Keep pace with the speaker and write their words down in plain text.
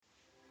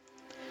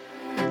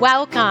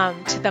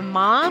Welcome to the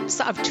Moms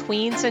of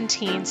Tweens and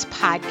Teens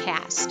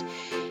podcast.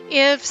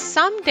 If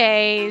some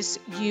days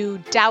you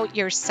doubt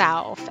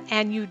yourself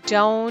and you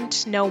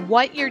don't know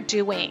what you're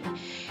doing,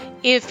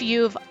 if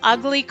you've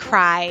ugly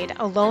cried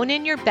alone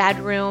in your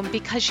bedroom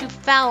because you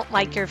felt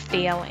like you're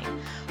failing,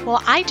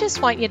 well, I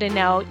just want you to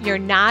know you're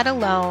not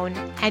alone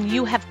and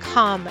you have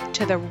come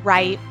to the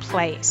right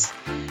place.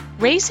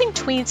 Raising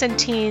tweens and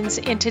teens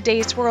in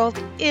today's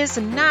world is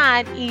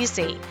not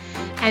easy,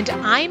 and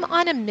I'm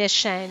on a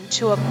mission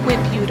to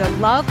equip you to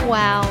love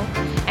well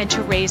and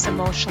to raise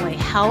emotionally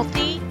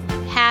healthy,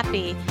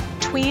 happy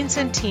tweens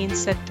and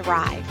teens that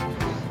thrive.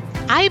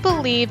 I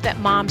believe that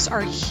moms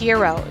are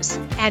heroes,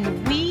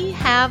 and we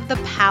have the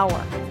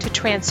power to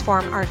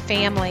transform our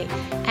family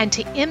and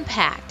to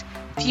impact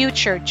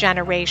future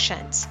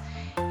generations.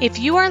 If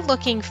you are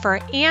looking for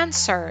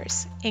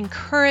answers,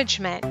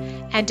 encouragement,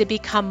 and to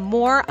become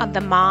more of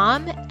the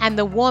mom and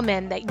the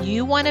woman that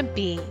you want to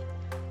be,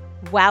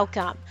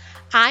 welcome.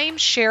 I'm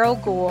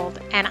Cheryl Gould,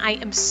 and I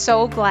am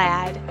so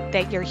glad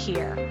that you're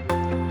here.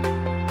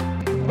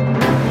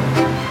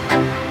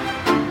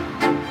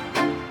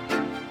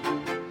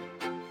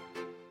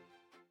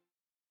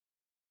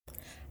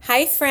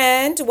 Hi,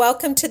 friend.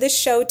 Welcome to the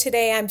show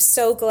today. I'm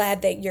so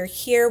glad that you're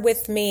here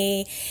with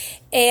me.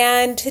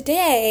 And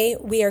today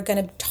we are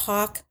going to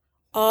talk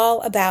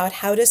all about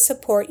how to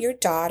support your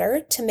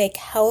daughter to make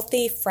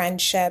healthy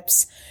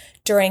friendships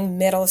during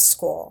middle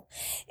school.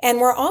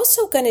 And we're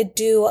also going to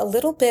do a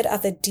little bit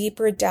of a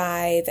deeper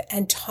dive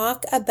and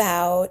talk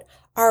about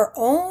our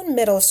own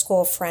middle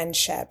school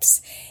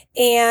friendships.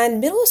 And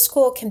middle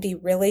school can be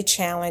really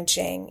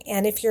challenging.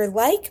 And if you're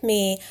like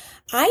me,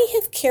 I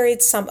have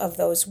carried some of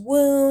those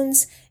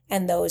wounds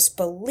and those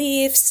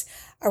beliefs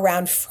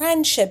around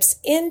friendships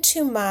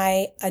into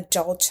my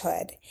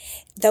adulthood.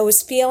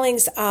 Those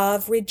feelings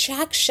of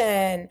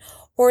rejection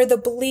or the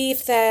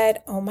belief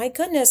that, oh my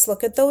goodness,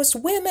 look at those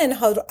women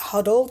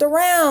huddled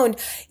around.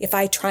 If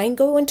I try and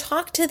go and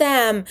talk to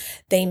them,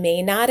 they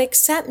may not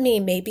accept me.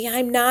 Maybe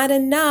I'm not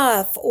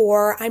enough,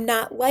 or I'm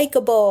not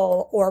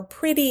likable or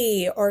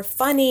pretty or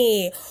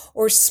funny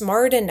or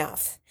smart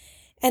enough.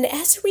 And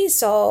as a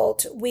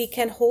result, we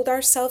can hold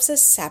ourselves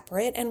as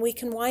separate and we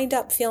can wind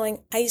up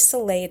feeling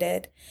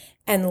isolated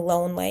and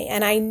lonely.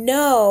 And I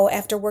know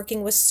after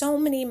working with so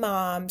many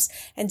moms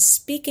and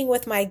speaking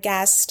with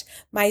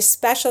my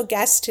special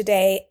guest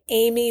today,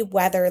 Amy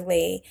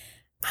Weatherly,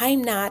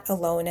 I'm not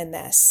alone in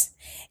this.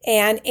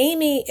 And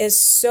Amy is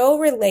so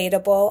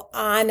relatable,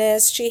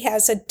 honest. She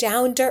has a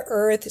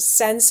down-to-earth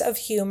sense of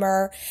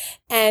humor.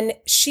 And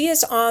she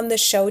is on the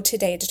show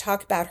today to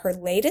talk about her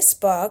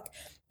latest book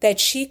that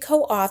she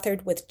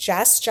co-authored with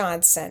Jess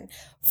Johnson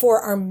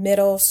for our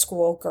middle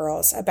school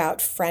girls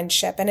about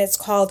friendship. And it's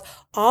called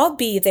I'll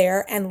Be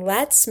There and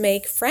Let's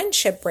Make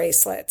Friendship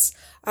Bracelets,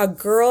 a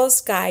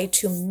girl's guide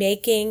to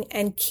making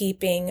and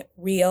keeping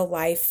real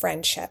life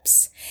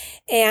friendships.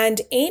 And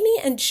Amy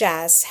and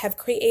Jess have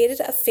created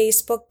a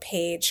Facebook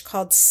page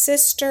called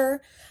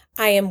Sister,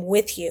 I Am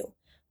With You,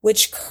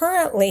 which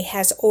currently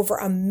has over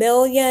 1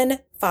 million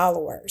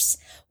followers,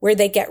 where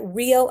they get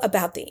real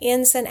about the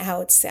ins and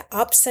outs, the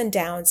ups and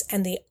downs,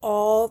 and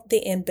all the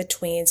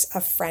in-betweens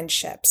of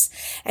friendships.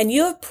 And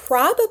you have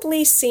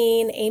probably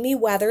seen Amy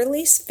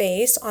Weatherly's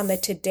face on the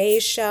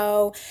Today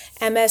Show,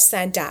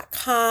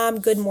 MSN.com,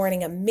 Good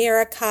Morning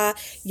America,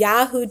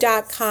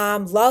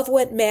 Yahoo.com, Love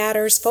What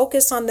Matters,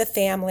 Focus on the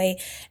Family,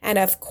 and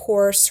of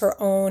course her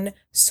own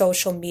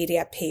social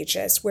media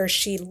pages, where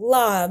she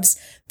loves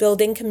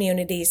building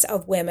communities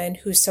of women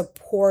who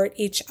support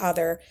each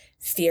other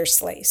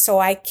fiercely. So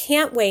I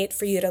can't wait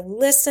for you to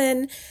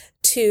listen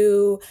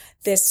to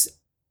this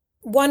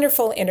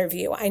wonderful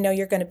interview. I know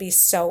you're going to be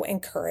so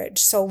encouraged.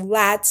 So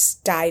let's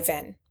dive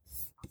in.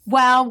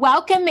 Well,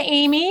 welcome,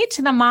 Amy,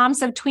 to the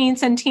Moms of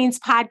Tweens and Teens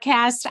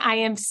podcast. I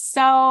am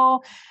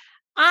so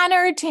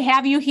honored to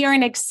have you here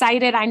and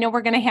excited. I know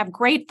we're going to have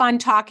great fun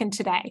talking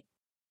today.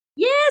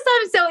 Yes,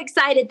 I'm so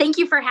excited. Thank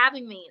you for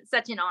having me. It's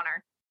such an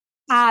honor.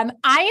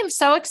 I am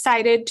so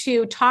excited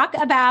to talk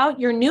about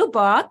your new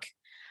book.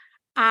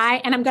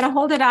 And I'm going to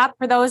hold it up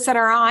for those that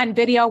are on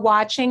video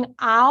watching.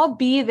 I'll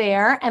Be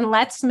There and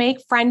Let's Make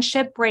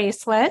Friendship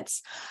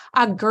Bracelets,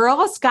 a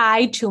girl's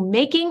guide to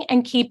making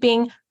and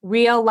keeping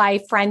real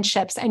life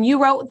friendships. And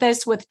you wrote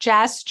this with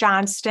Jess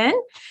Johnston,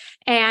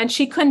 and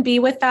she couldn't be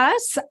with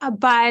us,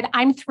 but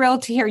I'm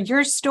thrilled to hear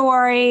your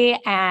story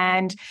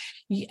and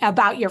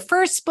about your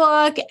first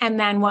book and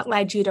then what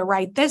led you to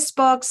write this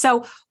book.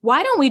 So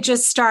why don't we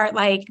just start,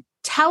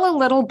 tell a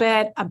little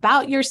bit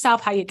about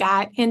yourself, how you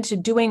got into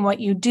doing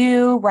what you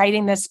do,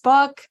 writing this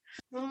book.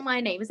 Well,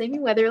 my name is Amy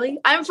Weatherly.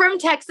 I'm from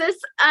Texas.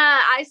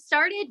 I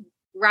started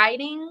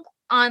writing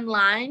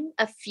online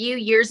a few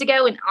years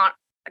ago and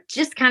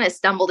just kind of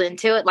stumbled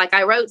into it.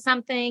 I wrote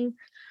something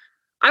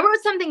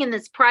in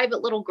this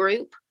private little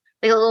group,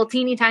 a little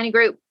teeny tiny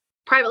group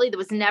privately that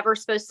was never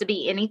supposed to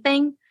be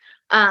anything.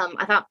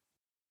 I thought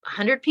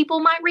 100 people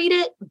might read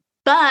it,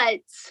 but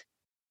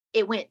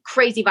it went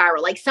crazy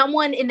viral. Like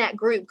someone in that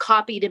group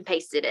copied and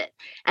pasted it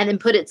and then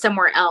put it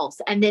somewhere else.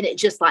 And then it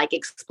just like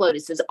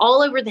exploded. So it's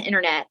all over the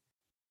internet,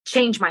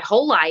 changed my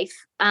whole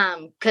life.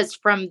 Cause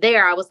from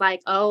there I was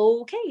like,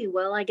 oh, okay,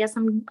 well, I guess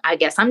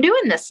I'm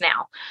doing this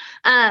now.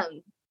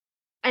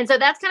 And so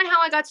that's kind of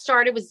how I got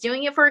started, was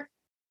doing it for,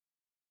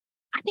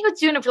 I think I was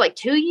doing it for like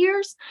 2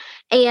 years,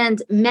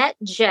 and met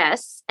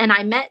Jess. And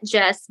I met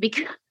Jess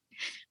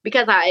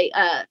because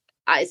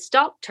I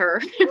stalked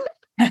her.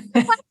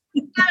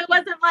 It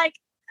wasn't like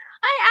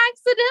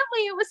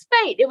it was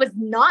fate. It was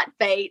not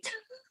fate.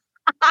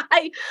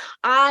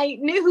 I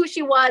knew who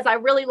she was. I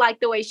really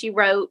liked the way she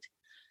wrote.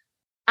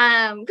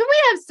 Because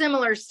we have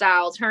similar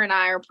styles. Her and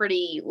I are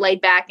pretty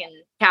laid back and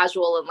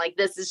casual, and like,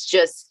 this is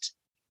just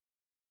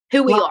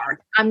who we are.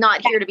 I'm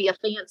not here to be a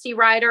fancy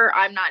writer.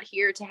 I'm not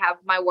here to have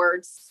my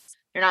words,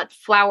 they're not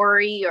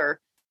flowery, or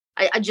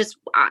I just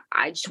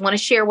want to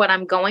share what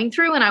I'm going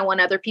through, and I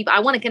want other people. I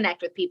want to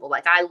connect with people.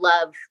 Like I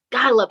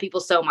love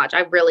people so much.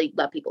 I really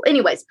love people.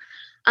 Anyways,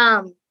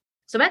 so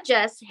met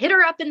Jess, hit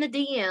her up in the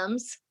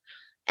DMs,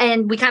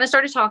 and we kind of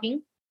started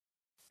talking,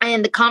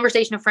 and the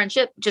conversation of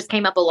friendship just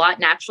came up a lot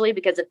naturally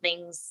because of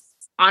things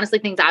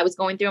I was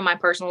going through in my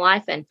personal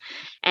life.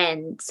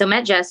 And so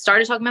met Jess,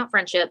 started talking about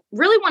friendship,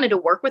 really wanted to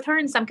work with her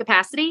in some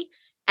capacity.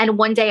 And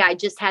one day I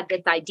just had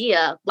this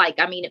idea,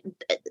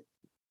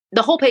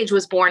 the whole page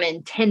was born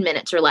in 10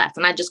 minutes or less.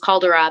 And I just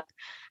called her up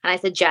and I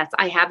said, Jess,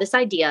 I have this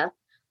idea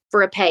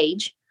for a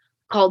page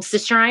called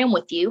Sister, I Am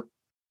With You.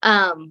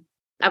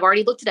 I've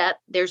already looked it up.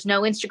 There's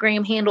no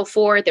Instagram handle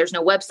for it. There's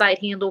no website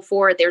handle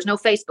for it. There's no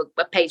Facebook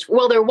page.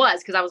 Well, there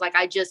was, because I was like,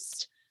 I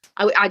just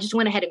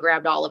went ahead and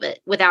grabbed all of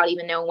it without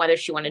even knowing whether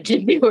she wanted to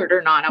do it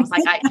or not. I was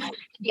like,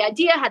 the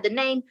idea, had the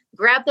name,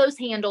 grabbed those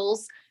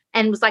handles,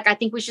 and was like, I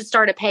think we should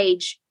start a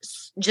page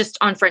just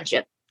on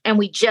friendship. And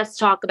we just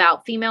talk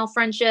about female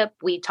friendship.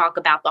 We talk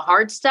about the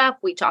hard stuff.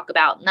 We talk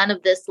about none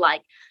of this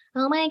like,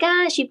 oh my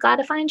gosh, you've got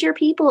to find your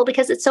people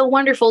because it's so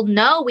wonderful.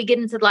 No, we get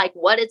into like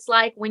what it's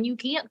like when you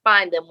can't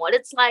find them, what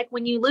it's like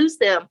when you lose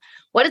them,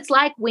 what it's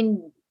like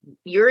when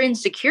you're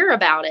insecure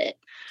about it.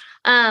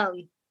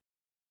 And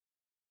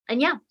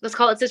yeah, let's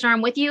call it Sister,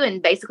 I'm With You.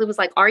 And basically was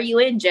like, are you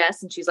in,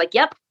 Jess? And she's like,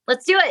 yep,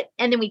 let's do it.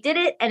 And then we did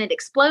it, and it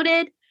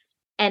exploded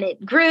and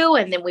it grew.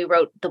 And then we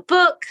wrote the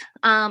book.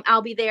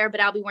 I'll Be There, but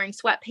I'll Be Wearing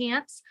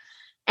Sweatpants.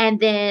 And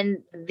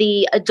then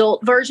the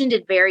adult version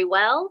did very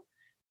well.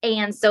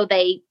 And so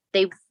the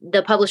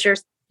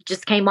publishers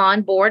just came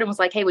on board and was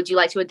like, hey, would you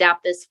like to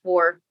adapt this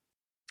for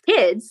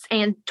kids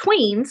and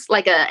tweens,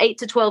 like a 8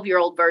 to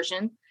 12-year-old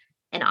version?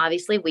 And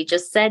obviously we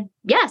just said,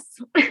 yes,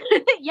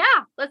 yeah,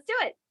 let's do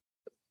it.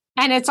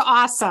 And it's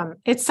awesome.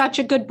 It's such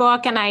a good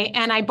book. And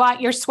I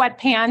bought your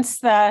sweatpants,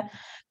 the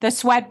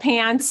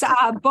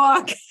sweatpants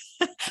book.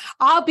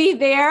 I'll be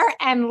there,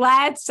 and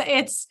I'm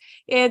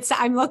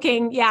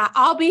looking,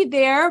 I'll be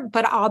there,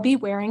 but I'll be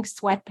wearing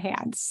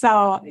sweatpants.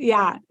 So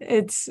yeah,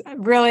 it's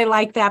really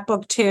like that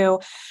book too.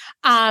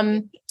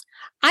 I'm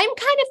kind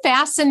of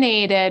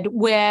fascinated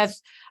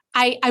with,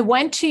 I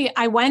went to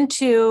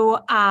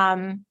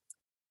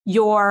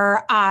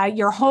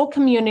your whole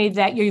community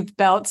that you've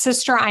built,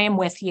 Sister, I Am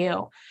With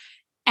You.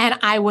 And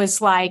I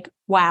was like,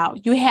 wow,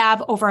 you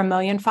have over 1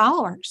 million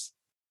followers.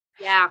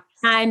 Yeah.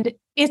 And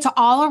it's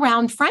all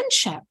around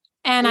friendship.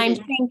 And I'm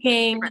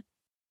thinking,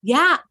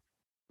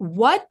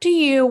 what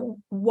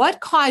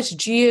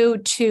caused you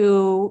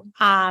to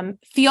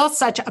feel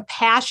such a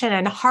passion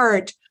and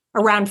heart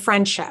around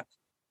friendship?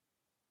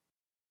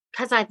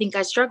 Because I think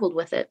I struggled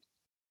with it.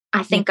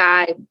 I think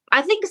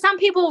some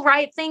people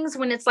write things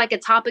when it's like a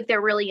topic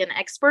they're really an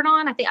expert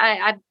on.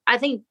 I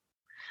think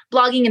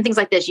blogging and things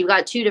like this, you've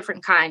got two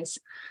different kinds.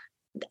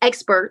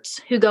 Experts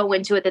who go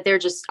into it that they're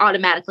just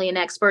automatically an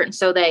expert, and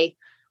so they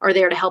are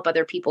there to help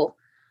other people.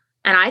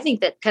 And I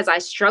think that because I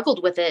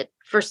struggled with it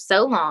for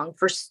so long,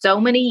 for so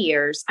many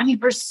years,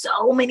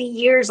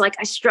 like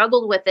I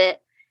struggled with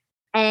it.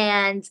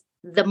 And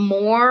the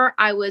more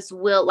I was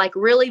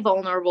really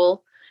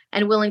vulnerable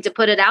and willing to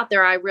put it out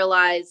there, I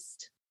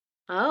realized,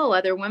 oh,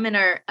 other women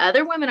are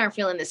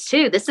feeling this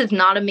too. This is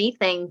not a me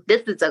thing.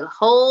 This is a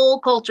whole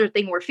culture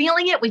thing. We're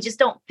feeling it. We just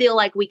don't feel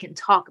like we can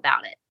talk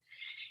about it.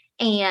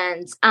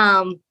 And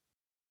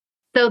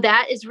so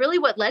that is really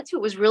what led to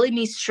it, was really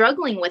me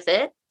struggling with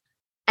it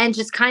and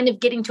just kind of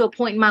getting to a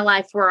point in my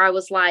life where I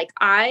was like,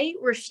 I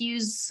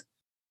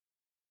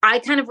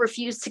kind of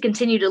refuse to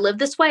continue to live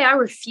this way. I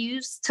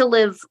refuse to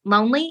live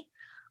lonely.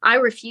 I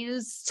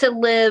refuse to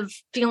live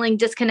feeling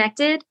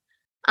disconnected.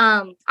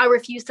 I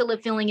refuse to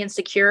live feeling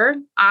insecure.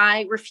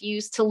 I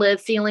refuse to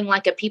live feeling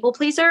like a people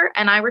pleaser.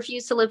 And I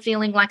refuse to live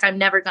feeling like I'm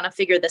never going to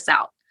figure this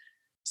out.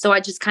 So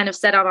I just kind of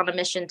set out on a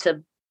mission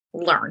to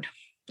learn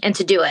and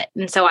to do it.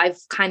 And so I've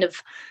kind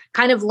of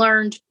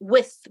learned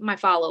with my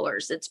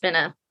followers. It's been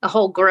a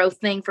whole growth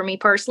thing for me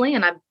personally.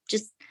 And I'm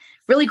just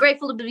really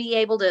grateful to be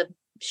able to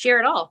share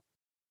it all.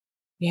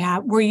 Yeah.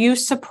 Were you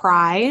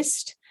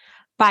surprised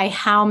by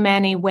how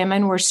many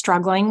women were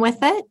struggling with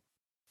it?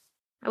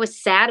 I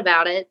was sad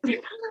about it. I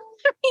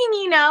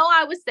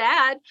was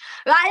sad.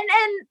 And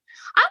I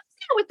was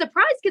I was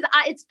surprised because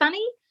it's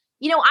funny,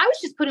 I was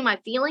just putting my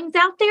feelings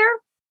out there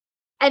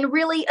and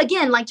really,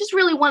 again, like just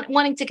really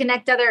wanting to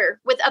connect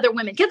with other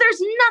women, because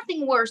there's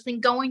nothing worse than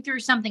going through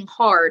something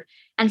hard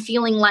and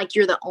feeling like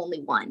you're the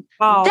only one.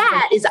 Oh,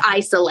 that is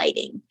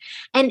isolating.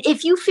 And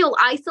if you feel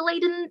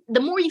isolated,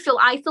 the more you feel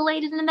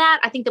isolated in that,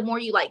 I think the more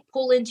you like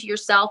pull into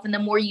yourself, and the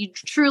more you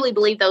truly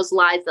believe those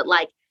lies that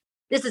like,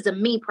 this is a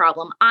me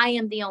problem. I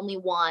am the only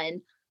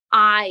one.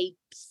 I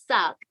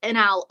suck. And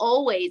I'll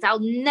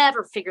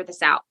never figure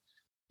this out.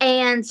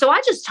 And so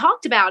I just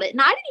talked about it. And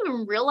I didn't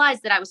even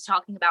realize that I was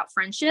talking about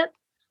friendship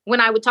when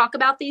I would talk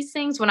about these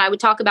things, when I would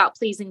talk about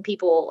pleasing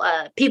people,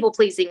 people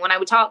pleasing, when I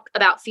would talk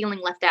about feeling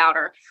left out,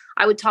 or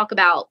I would talk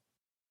about,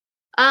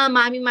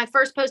 my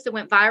first post that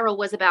went viral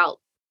was about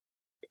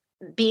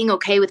being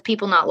okay with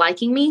people not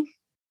liking me.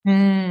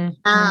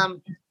 Mm-hmm.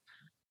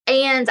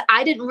 And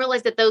I didn't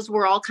realize that those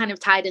were all kind of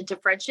tied into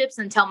friendships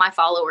until my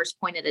followers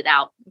pointed it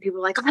out. People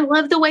were like, I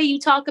love the way you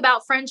talk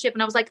about friendship.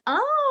 And I was like,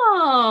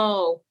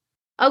 oh,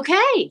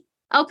 okay,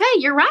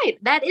 you're right.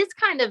 That is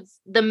kind of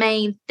the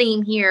main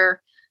theme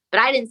here. But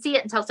I didn't see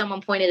it until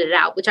someone pointed it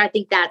out, which I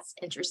think that's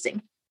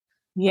interesting.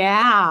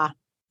 Yeah.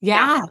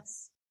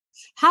 Yes.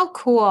 How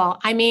cool.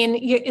 I mean,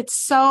 it's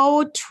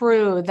so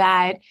true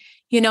that,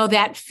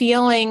 that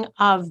feeling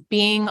of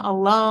being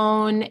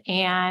alone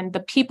and the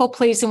people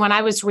pleasing. When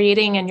I was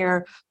reading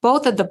in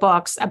both of the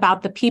books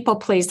about the people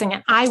pleasing,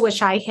 and I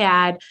wish I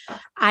had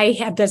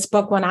this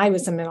book when I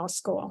was in middle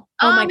school.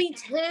 Oh, me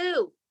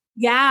too.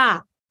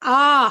 Yeah.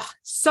 Oh,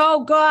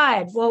 so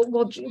good.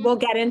 We'll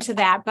get into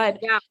that, but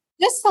yeah.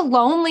 Just the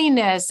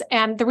loneliness.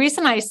 And the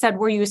reason I said,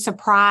 were you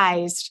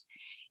surprised,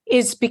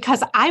 is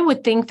because I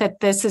would think that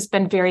this has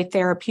been very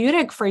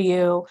therapeutic for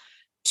you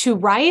to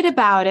write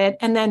about it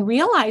and then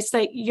realize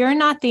that you're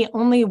not the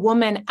only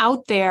woman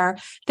out there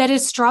that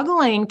is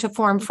struggling to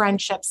form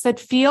friendships, that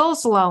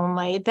feels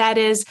lonely, that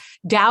is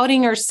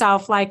doubting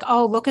herself like,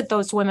 oh, look at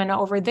those women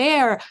over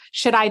there.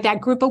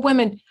 That group of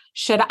women,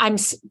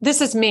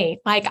 this is me.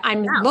 Like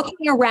I'm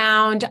looking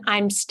around,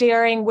 I'm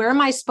staring, where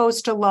am I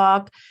supposed to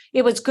look?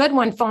 It was good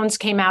when phones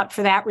came out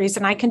for that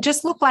reason. I can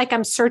just look like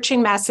I'm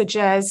searching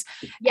messages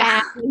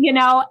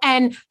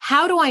and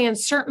how do I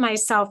insert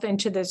myself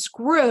into this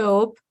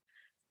group?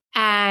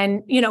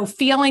 And,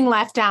 feeling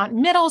left out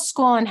in middle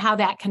school and how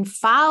that can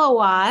follow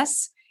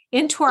us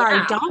into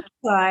our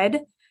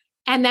adulthood.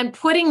 And then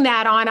putting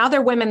that on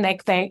other women,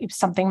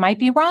 something might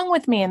be wrong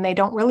with me and they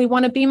don't really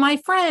want to be my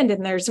friend.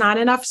 And there's not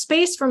enough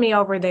space for me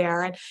over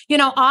there. And,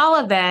 all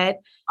of it.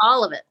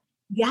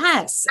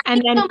 Yes.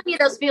 And then so many of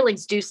those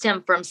feelings do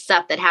stem from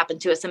stuff that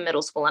happened to us in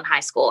middle school and high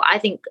school. I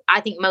think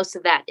most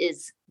of that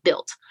is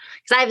built,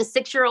 because I have a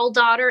 6-year-old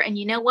daughter, and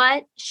you know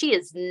what? She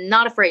is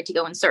not afraid to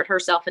go insert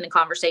herself in a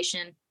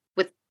conversation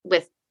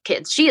with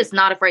kids. She is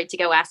not afraid to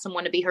go ask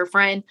someone to be her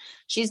friend.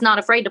 She's not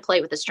afraid to play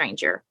with a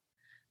stranger.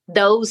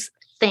 Those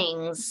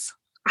things,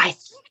 I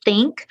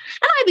think.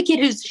 And I have a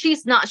kid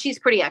she's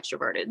pretty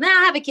extroverted. Then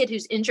I have a kid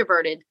who's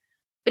introverted,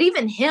 but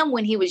even him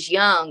when he was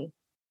young,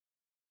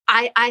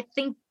 I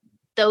think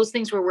those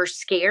things where we're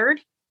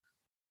scared,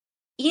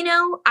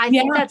 I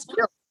think that's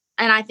built.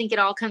 And I think it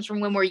all comes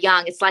from when we're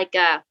young. It's like,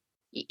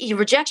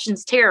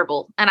 rejection's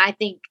terrible. And I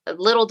think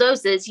little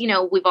doses,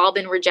 we've all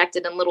been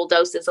rejected in little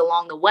doses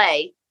along the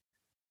way.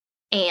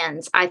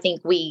 And I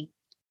think a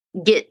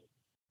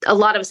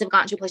lot of us have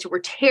gotten to a place where we're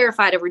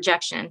terrified of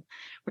rejection.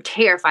 We're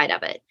terrified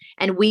of it.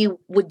 And we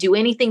would do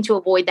anything to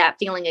avoid that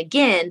feeling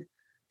again.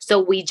 So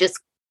we just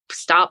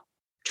stop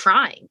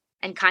trying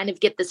and kind of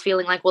get this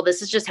feeling like, well,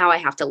 this is just how I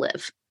have to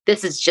live.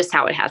 This is just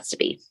how it has to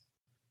be.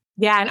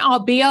 Yeah. And I'll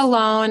be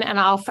alone, and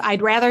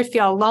I'd rather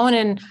feel alone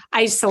and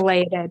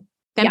isolated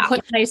than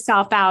put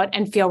myself out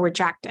and feel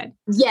rejected.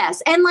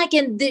 Yes. And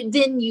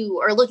then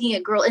you are looking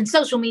at and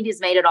social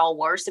media's made it all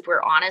worse. If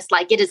we're honest,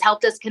 like it has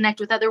helped us connect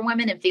with other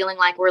women and feeling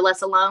like we're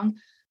less alone,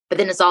 but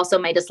then it's also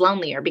made us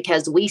lonelier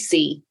because we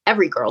see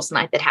every girl's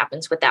night that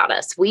happens without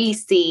us. We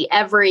see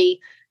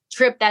every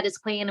trip that is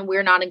planned and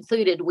we're not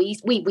included. We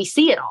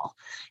see it all.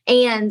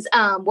 And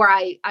where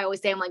I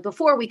always say, I'm like,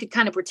 before we could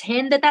kind of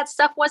pretend that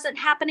stuff wasn't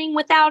happening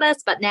without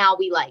us, but now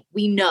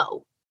we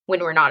know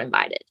when we're not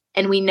invited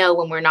and we know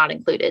when we're not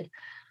included.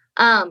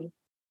 And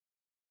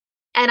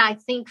I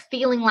think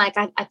feeling like,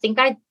 I think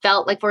I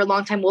felt like for a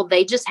long time, well,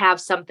 they just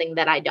have something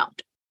that I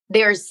don't.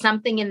 There's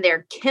something in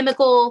their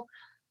chemical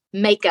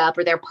makeup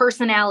or their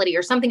personality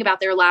or something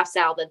about their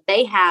lifestyle that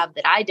they have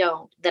that I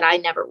don't, that I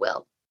never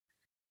will.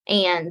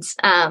 And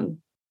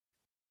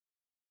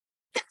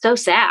so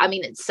sad. I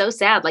mean, it's so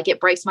sad. Like it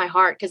breaks my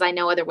heart because I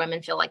know other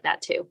women feel like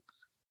that too.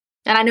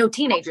 And I know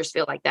teenagers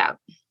feel like that.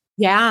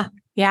 Yeah.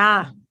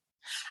 Yeah.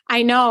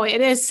 I know it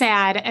is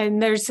sad.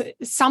 And there's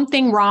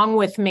something wrong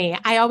with me.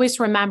 I always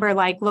remember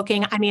I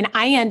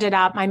ended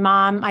up,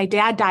 my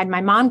dad died.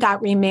 My mom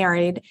got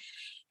remarried.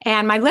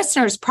 And my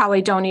listeners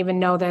probably don't even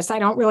know this. I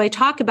don't really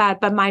talk about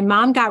it, but my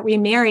mom got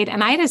remarried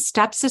and I had a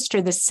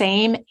stepsister the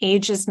same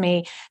age as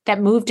me that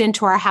moved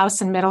into our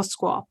house in middle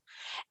school.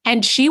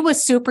 And she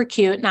was super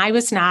cute and I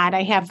was not.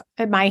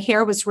 My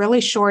hair was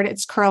really short.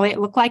 It's curly. It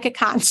looked like a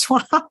cotton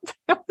swab.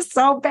 It was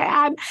so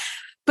bad.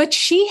 But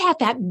she had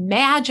that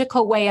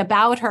magical way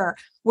about her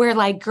where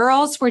like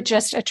girls were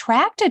just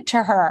attracted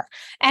to her.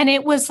 And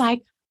it was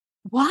like,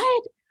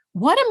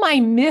 what am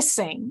I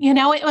missing?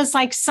 It was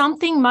like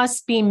something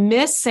must be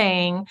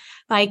missing,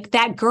 like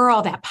that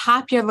girl, that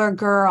popular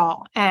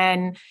girl.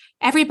 And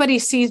everybody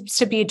seems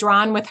to be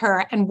drawn with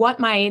her. And what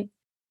might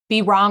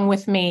be wrong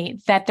with me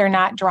that they're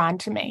not drawn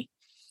to me?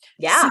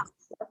 Yeah.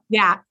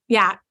 Yeah.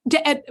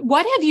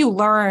 What have you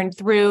learned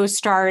through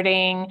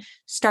starting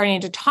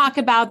to talk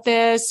about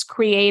this,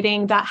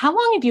 how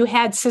long have you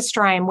had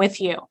Sister I Am With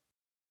You?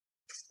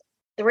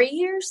 3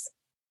 years.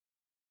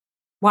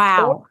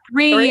 Wow.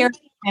 3 years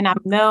and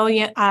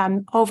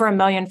over 1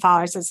 million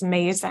followers is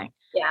amazing.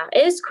 Yeah,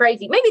 it is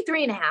crazy. Maybe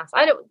 3.5.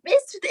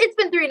 It's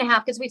been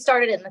 3.5 because we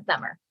started it in the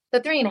summer. So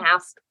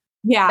 3.5.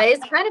 Yeah. But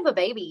it's kind of a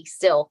baby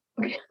still.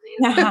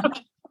 Yeah.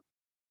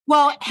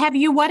 Well, what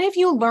have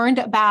you learned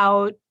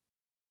about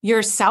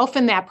yourself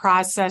in that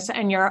process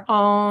and your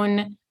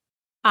own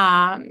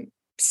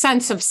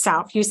sense of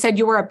self? You said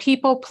you were a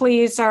people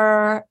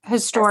pleaser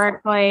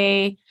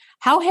historically.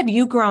 How have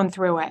you grown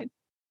through it?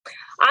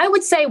 I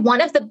would say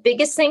one of the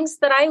biggest things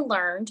that I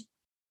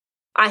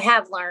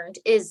have learned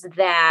is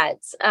that,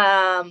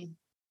 and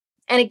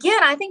again,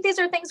 I think these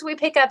are things we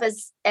pick up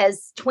as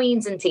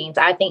tweens and teens.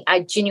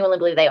 I genuinely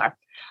believe they are,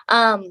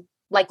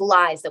 like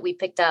lies that we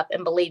picked up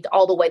and believed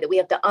all the way that we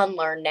have to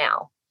unlearn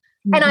now.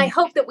 Mm-hmm. And I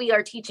hope that we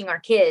are teaching our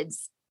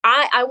kids.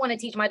 I want to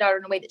teach my daughter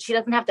in a way that she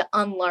doesn't have to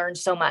unlearn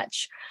so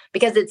much,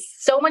 because it's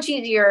so much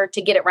easier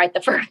to get it right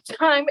the first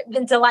time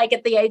than to, like,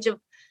 at the age of,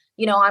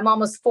 I'm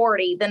almost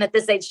 40, then at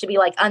this age to be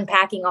like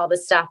unpacking all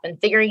this stuff and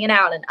figuring it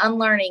out and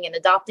unlearning and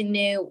adopting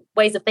new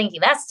ways of thinking.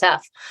 That's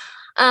tough.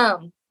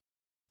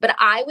 But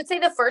I would say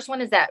the first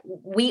one is that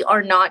we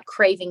are not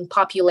craving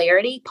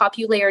popularity.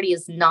 Popularity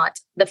is not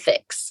the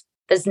fix.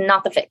 That's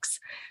not the fix.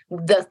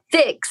 The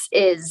fix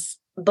is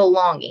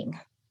belonging.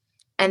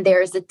 And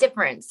there is a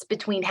difference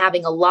between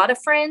having a lot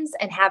of friends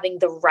and having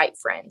the right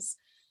friends.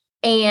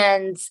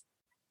 And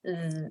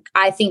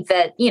I think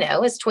that,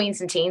 as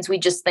tweens and teens, we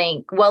just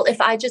think, well, if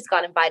I just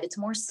got invited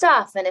to more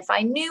stuff and if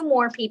I knew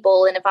more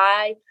people and if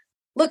I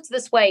looked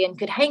this way and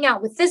could hang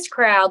out with this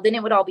crowd, then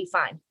it would all be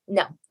fine.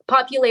 No,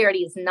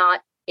 popularity is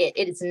not it.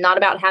 It is not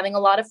about having a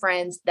lot of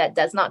friends. That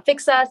does not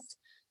fix us.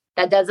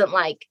 That doesn't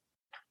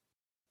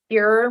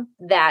cure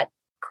that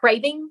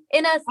craving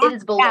in us. It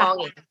is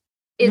belonging.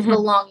 Is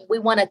belonging. We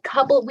want a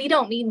couple. We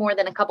don't need more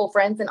than a couple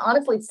friends. And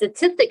honestly,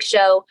 statistics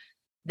show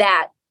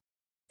that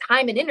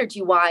time and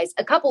energy wise,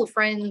 a couple of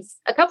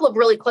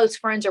really close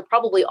friends are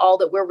probably all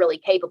that we're really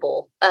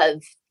capable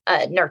of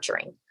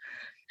nurturing.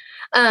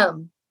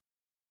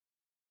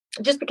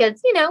 Just because,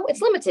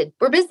 it's limited.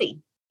 We're busy.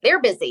 They're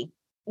busy.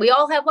 We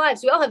all have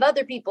lives. We all have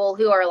other people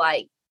who are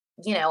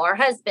our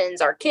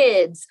husbands, our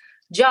kids,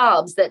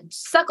 jobs that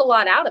suck a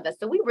lot out of us.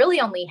 So we really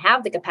only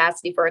have the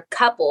capacity for a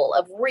couple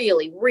of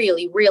really,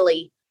 really,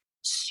 really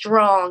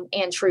strong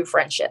and true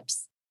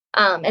friendships.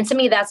 And to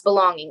me, that's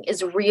belonging,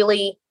 is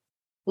really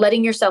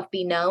letting yourself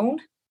be known,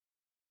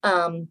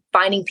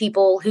 finding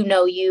people who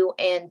know you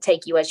and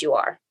take you as you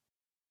are.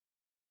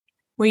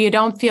 Where you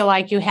don't feel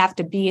like you have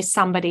to be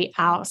somebody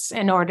else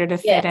in order to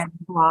fit in.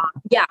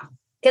 Yeah.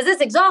 Because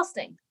it's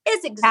exhausting.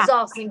 It's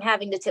exhausting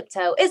having to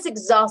tiptoe. It's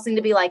exhausting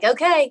to be like,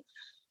 okay,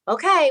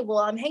 well,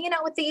 I'm hanging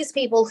out with these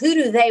people. Who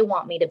do they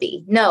want me to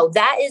be? No,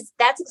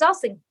 that's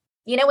exhausting.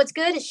 What's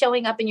good is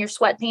showing up in your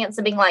sweatpants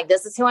and being like,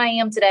 this is who I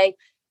am today.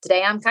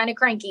 Today, I'm kind of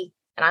cranky.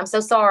 And I'm so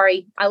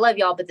sorry. I love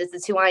y'all, but this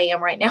is who I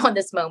am right now in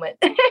this moment.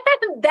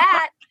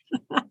 that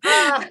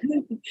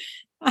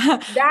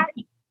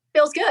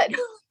feels good.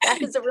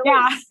 That is a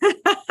relief.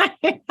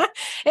 Yeah.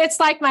 It's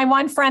like my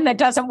one friend that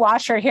doesn't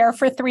wash her hair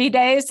for 3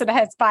 days that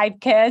has 5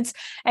 kids,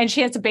 and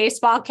she has a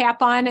baseball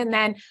cap on. And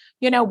then,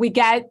 we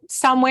get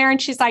somewhere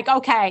and she's like,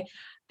 okay,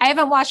 I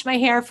haven't washed my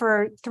hair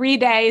for 3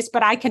 days,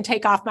 but I can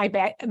take off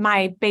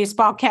my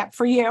baseball cap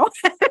for you.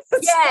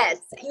 Yes.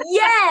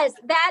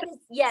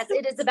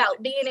 It is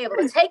about being able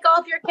to take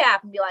off your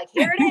cap and be like,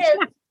 here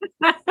it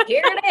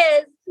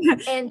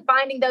is. And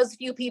finding those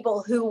few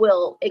people who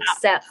will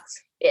accept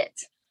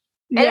it.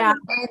 And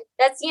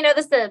that's,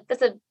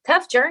 that's a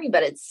tough journey,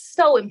 but it's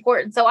so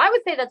important. So I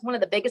would say that's one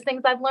of the biggest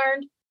things I've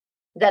learned,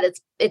 that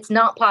it's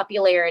not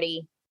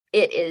popularity.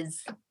 It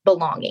is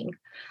belonging.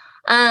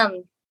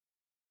 And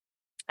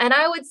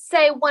I would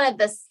say one of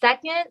the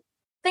second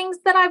things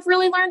that I've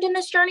really learned in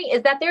this journey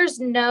is that there's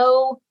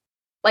no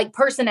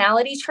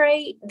personality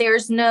trait.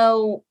 There's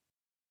nothing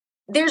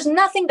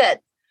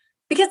that,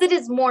 because it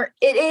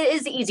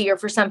is easier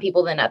for some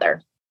people than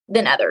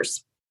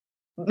others.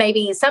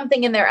 Maybe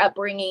something in their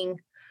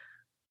upbringing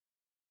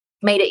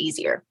made it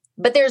easier,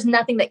 but there's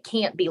nothing that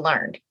can't be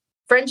learned.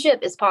 Friendship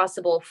is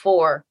possible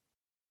for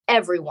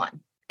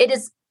everyone. It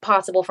is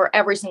possible for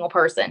every single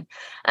person.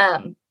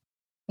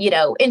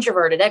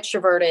 Introverted,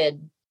 extroverted,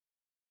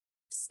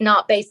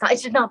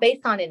 it's just not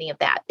based on any of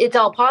that. It's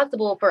all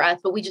possible for us,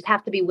 but we just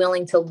have to be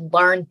willing to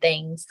learn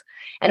things,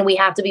 and we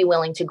have to be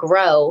willing to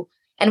grow,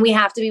 and we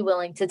have to be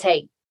willing to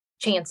take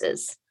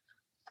chances.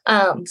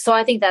 So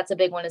I think that's a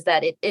big one, is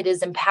that it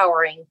is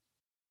empowering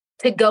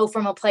to go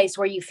from a place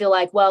where you feel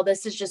like, well,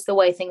 this is just the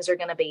way things are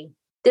going to be.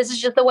 This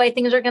is just the way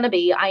things are going to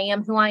be. I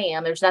am who I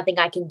am. There's nothing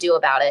I can do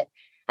about it.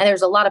 And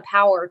there's a lot of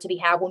power to be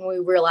had when we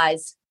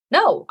realize,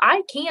 no,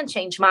 I can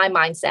change my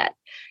mindset,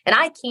 and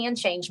I can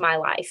change my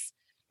life,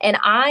 and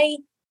I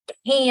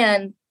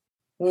can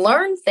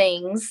learn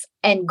things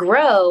and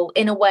grow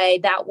in a way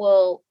that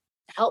will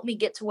help me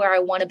get to where I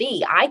want to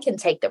be. I can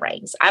take the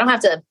reins. I don't have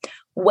to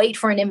wait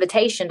for an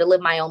invitation to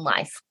live my own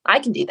life. I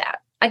can do that.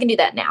 I can do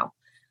that now.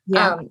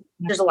 Yeah.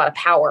 There's a lot of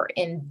power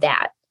in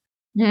that.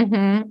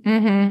 Mm-hmm,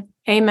 mm-hmm.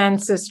 Amen,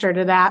 sister,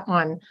 to that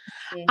one.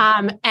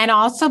 Mm-hmm. And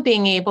also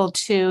being able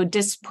to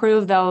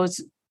disprove those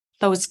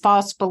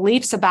false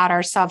beliefs about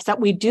ourselves that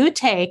we do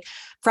take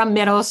from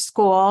middle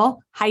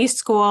school, high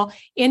school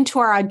into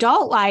our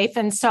adult life.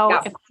 And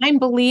so if I'm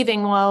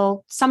believing,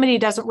 well, somebody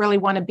doesn't really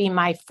want to be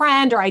my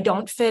friend, or I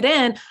don't fit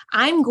in,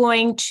 I'm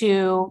going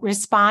to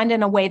respond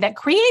in a way that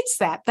creates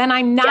that. Then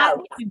I'm not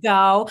going to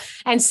go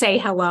and say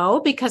hello,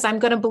 because I'm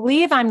going to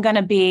believe I'm going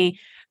to be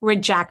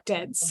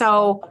rejected.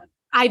 So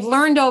I've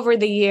learned over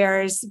the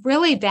years,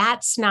 really,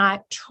 that's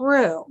not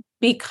true,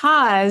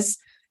 because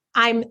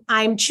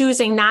I'm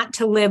choosing not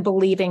to live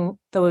believing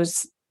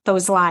those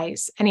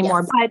lies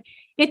anymore. Yes. But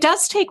it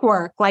does take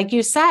work, like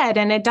you said,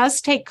 and it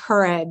does take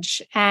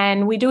courage,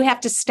 and we do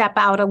have to step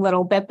out a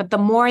little bit. But the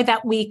more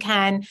that we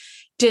can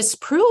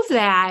disprove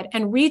that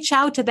and reach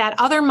out to that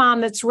other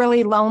mom that's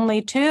really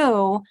lonely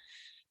too,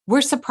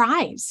 we're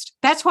surprised.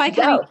 That's why I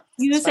can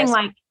be using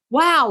like,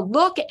 wow,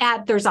 look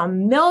at, there's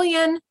 1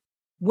 million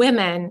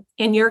women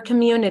in your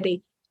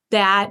community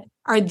that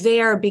are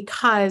there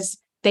because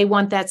they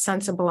want that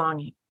sense of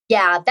belonging.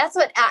 Yeah, that's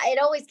what it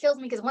always kills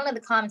me, because one of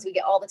the comments we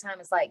get all the time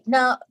is like,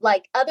 no,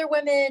 like other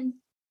women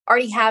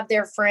already have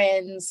their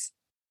friends.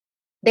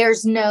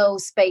 There's no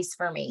space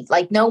for me.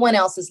 Like no one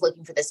else is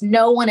looking for this.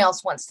 No one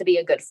else wants to be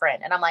a good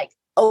friend. And I'm like,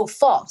 oh,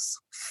 false.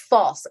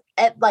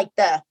 Like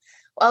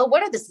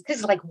what are the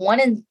statistics? Like 1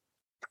 in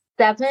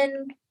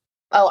 7.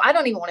 Oh, I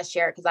don't even want to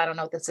share it because I don't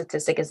know what the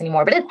statistic is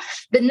anymore. But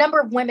the number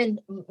of women,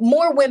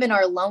 more women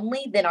are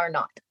lonely than are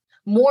not.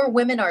 More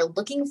women are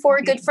looking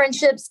for good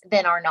friendships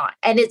than are not.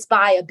 And it's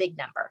by a big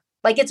number.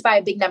 Like it's by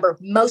a big number.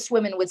 Most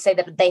women would say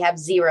that they have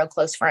 0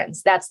 close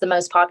friends. That's the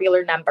most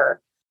popular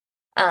number.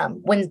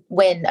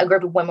 When a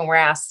group of women were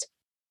asked,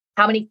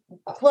 how many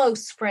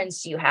close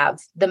friends do you have?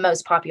 The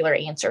most popular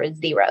answer is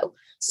 0.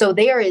 So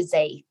there is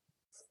a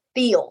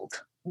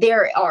field.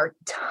 There are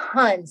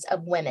tons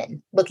of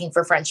women looking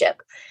for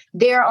friendship.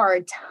 There are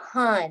a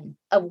ton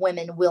of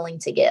women willing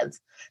to give.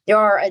 There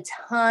are a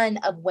ton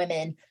of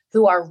women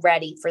who are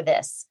ready for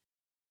this.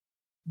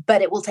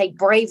 But it will take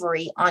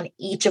bravery on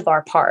each of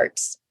our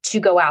parts to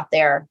go out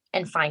there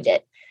and find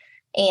it.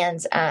 And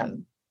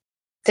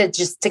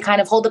to kind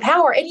of hold the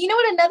power. And you know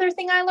what another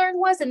thing I learned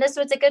was, and this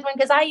was a good one,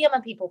 because I am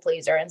a people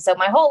pleaser. And so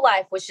my whole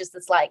life was just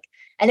this like,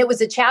 and it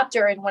was a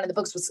chapter in one of the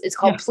books, it's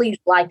called Please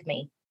Like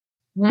Me.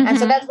 Mm-hmm. And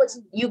so that's what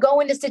you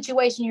go into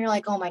situation, you're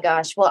like, oh my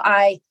gosh, well,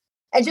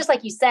 and just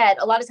like you said,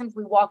 a lot of times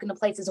we walk into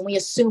places and we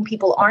assume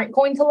people aren't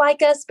going to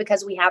like us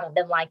because we haven't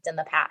been liked in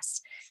the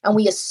past. And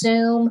we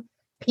assume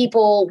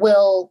people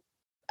will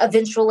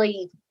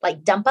eventually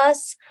like dump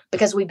us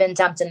because we've been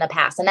dumped in the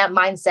past. And that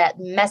mindset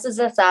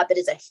messes us up. It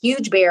is a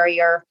huge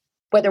barrier,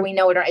 whether we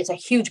know it or not. It's a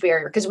huge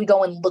barrier because we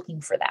go in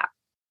looking for that.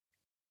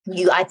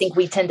 I think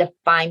we tend to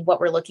find what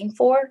we're looking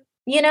for,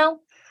 you know?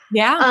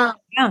 Yeah.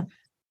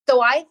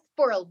 So I,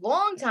 for a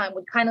long time,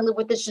 would kind of live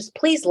with this, just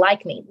please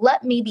like me.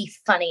 Let me be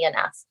funny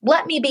enough.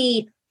 Let me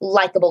be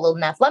likable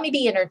enough. Let me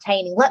be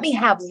entertaining. Let me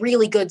have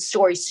really good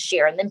stories to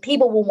share. And then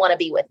people will want to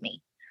be with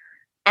me.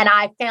 And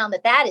I found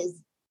that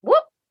is,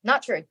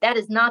 not true. That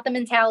is not the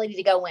mentality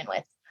to go in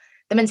with.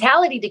 The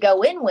mentality to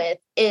go in with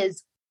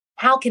is,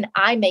 how can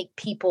I make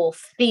people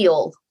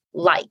feel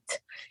liked?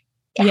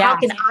 Yeah. How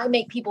can I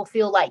make people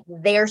feel like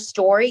their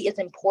story is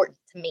important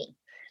to me?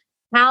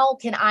 How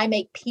can I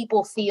make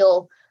people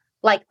feel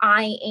like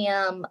I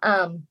am,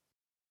 I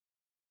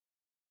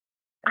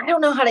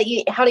don't know how to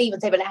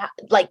even say, but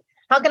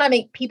how can I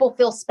make people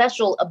feel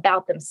special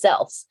about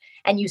themselves?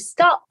 And you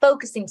stop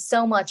focusing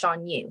so much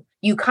on you.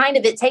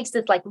 It takes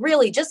this like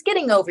really just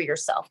getting over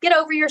yourself, get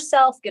over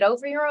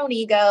your own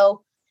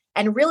ego,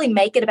 and really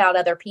make it about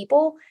other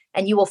people.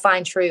 And you will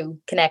find true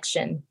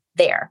connection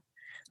there.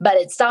 But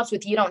it stops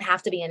with, you don't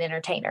have to be an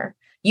entertainer.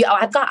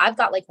 I've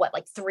got like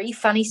 3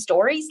 funny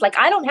stories. Like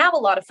I don't have a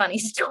lot of funny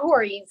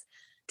stories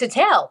to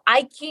tell.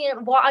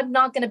 I'm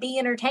not going to be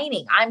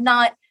entertaining. I'm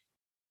not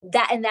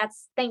that. And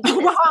that's, thank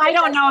you. Well, I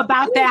don't know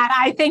about that.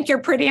 I think you're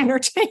pretty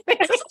entertaining.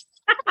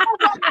 Well,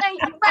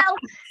 thank you. Well,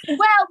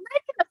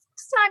 maybe the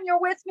first time you're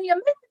with me,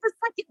 maybe the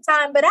second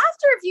time, but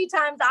after a few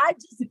times, I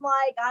just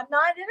like, I'm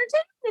not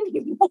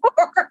entertaining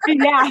anymore.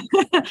 Yeah.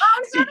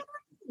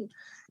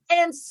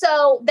 And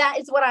so that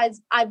is what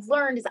I've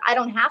learned, is I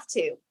don't have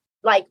to.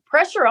 like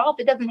pressure off.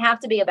 It doesn't have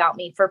to be about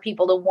me for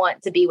people to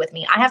want to be with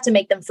me. I have to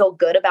make them feel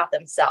good about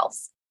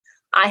themselves.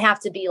 I have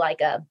to be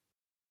like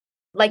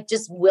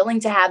just willing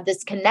to have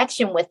this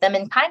connection with them,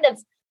 and kind of,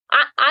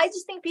 I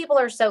just think people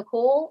are so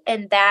cool,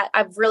 and that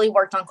I've really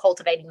worked on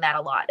cultivating that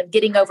a lot, of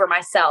getting over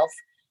myself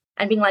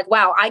and being like,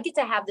 wow, I get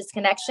to have this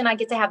connection. I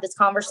get to have this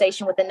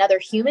conversation with another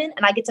human,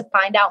 and I get to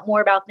find out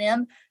more about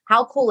them.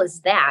 How cool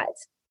is that?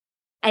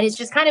 And it's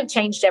just kind of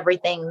changed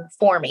everything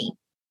for me.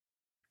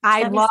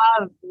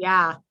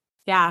 Yeah.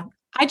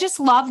 I just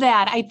love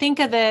that. I think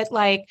of it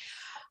like,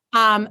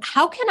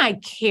 how can I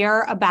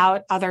care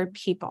about other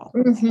people?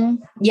 Mm-hmm.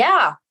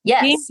 Yeah.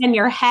 Yes. Being in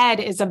your head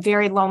is a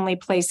very lonely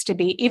place to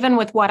be, even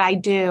with what I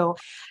do.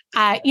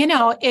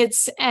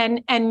 It's,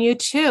 and you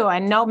too.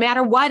 And no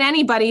matter what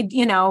anybody,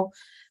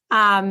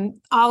 all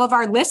of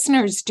our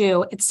listeners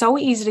do, it's so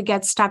easy to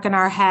get stuck in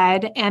our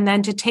head. And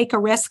then to take a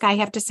risk, I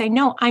have to say,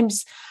 no,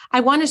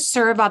 I want to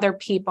serve other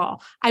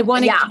people. I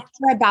want to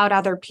care about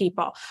other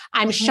people.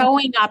 I'm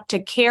showing up to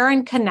care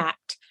and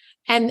connect.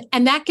 And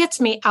that gets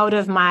me out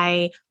of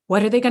my,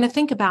 what are they going to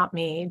think about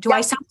me? Do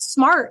I sound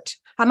smart?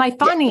 Am I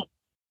funny?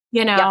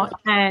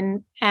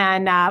 And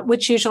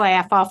which usually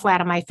I fall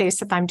flat on my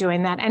face if I'm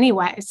doing that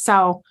anyway.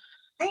 So,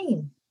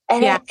 and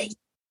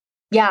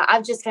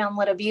I've just found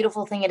what a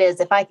beautiful thing it is.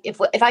 If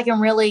I can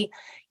really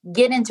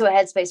get into a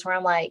headspace where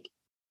I'm like,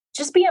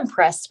 just be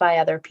impressed by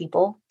other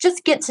people,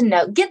 just get to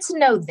know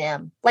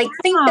them, like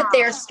think that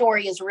their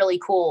story is really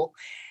cool,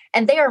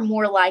 and they are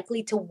more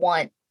likely to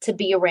want to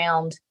be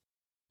around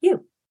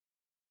you.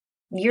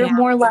 You're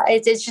more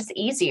it's just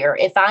easier.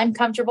 If I'm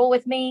comfortable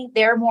with me,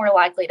 they're more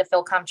likely to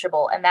feel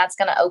comfortable, and that's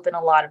going to open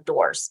a lot of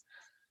doors.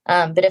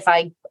 But if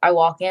I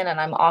walk in and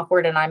I'm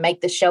awkward and I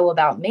make the show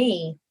about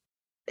me,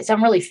 it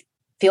doesn't really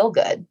feel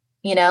good.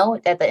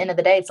 At the end of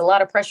the day, it's a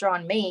lot of pressure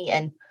on me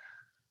and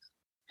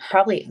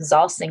probably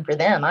exhausting for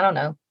them. I don't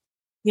know.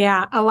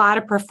 Yeah. A lot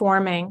of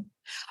performing.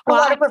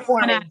 I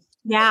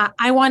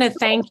want to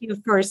thank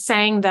you for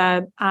saying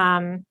the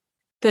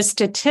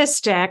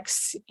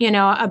statistics,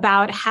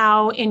 about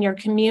how in your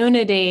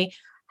community,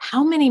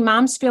 how many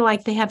moms feel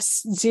like they have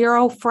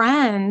zero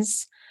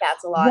friends.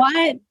 That's a lot.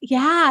 What?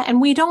 Yeah.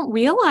 And we don't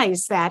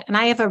realize that. And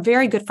I have a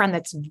very good friend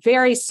that's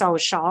very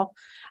social.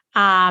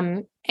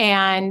 And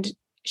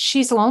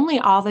she's lonely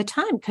all the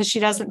time because she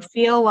doesn't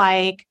feel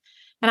like,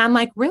 and I'm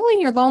like,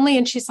 really, you're lonely?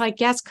 And she's like,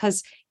 yes,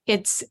 because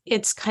it's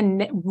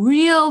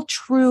real,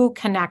 true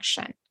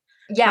connection.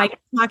 Yeah. Like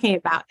talking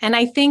about. And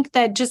I think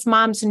that just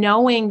moms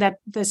knowing that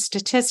the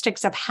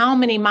statistics of how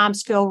many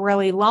moms feel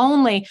really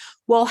lonely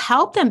will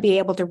help them be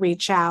able to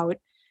reach out.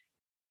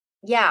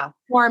 Yeah.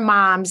 For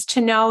moms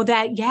to know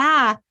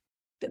that,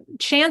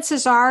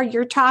 chances are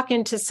you're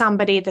talking to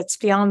somebody that's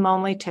feeling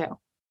lonely too.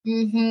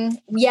 Mm-hmm.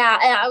 Yeah.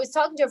 And I was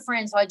talking to a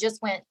friend, so I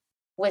just went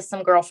with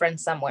some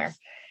girlfriends somewhere.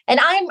 And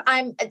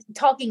I'm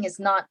talking is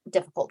not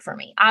difficult for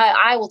me.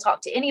 I will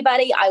talk to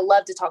anybody. I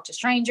love to talk to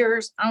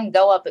strangers. I can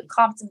go up and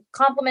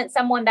compliment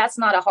someone. That's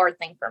not a hard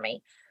thing for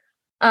me.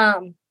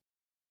 So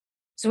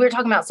we were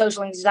talking about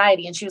social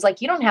anxiety, and she was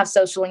like, you don't have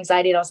social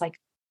anxiety. And I was like,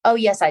 oh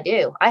yes, I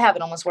do. I have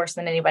it almost worse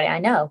than anybody I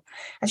know.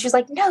 And she was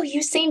like, no,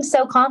 you seem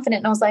so confident.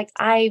 And I was like,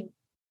 I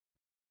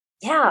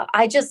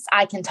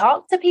can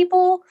talk to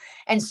people,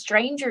 and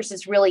strangers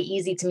is really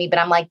easy to me. But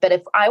I'm like, but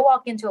if I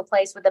walk into a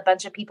place with a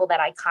bunch of people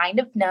that I kind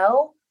of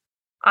know,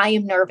 I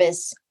am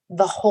nervous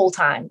the whole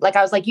time. Like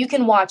I was like, you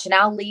can watch and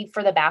I'll leave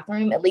for the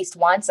bathroom at least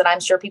once. And I'm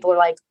sure people are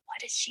like,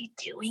 what is she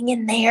doing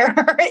in there?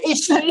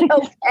 Is she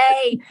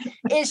okay?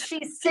 Is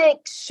she sick?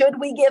 Should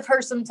we give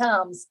her some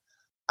Tums?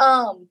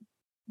 A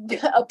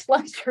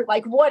plunger,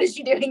 like, what is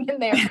she doing in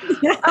there?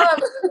 I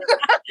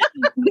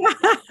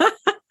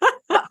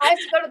have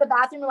to go to the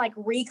bathroom and like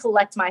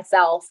recollect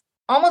myself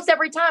almost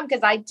every time,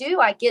 because I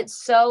get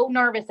so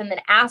nervous. And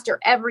then after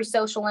every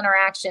social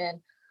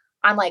interaction,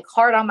 I'm like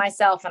hard on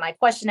myself and I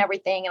question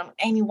everything. And I'm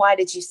like, Amy, why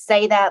did you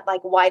say that?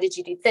 Like, why did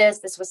you do this?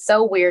 This was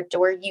so weird.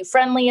 Were you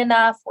friendly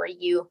enough?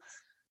 And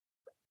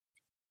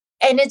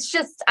it's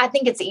just, I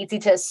think it's easy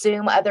to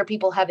assume other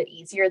people have it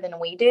easier than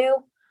we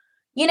do,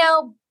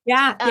 Yeah.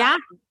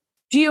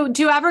 Do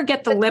you ever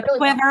get the lip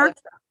quiver?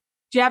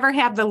 Do you ever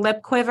have the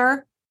lip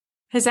quiver?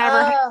 Has that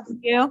ever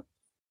happened to you?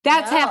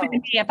 That's happened to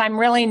me if I'm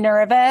really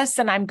nervous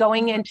and I'm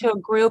going into a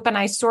group and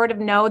I sort of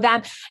know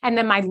them, and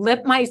then my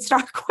lip might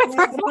start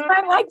quivering.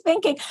 I'm like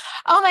thinking,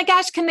 oh my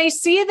gosh, can they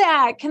see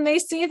that? Can they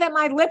see that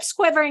my lip's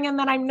quivering and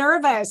that I'm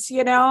nervous,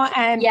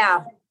 And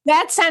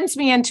that sends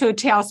me into a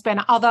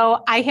tailspin.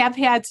 Although I have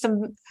had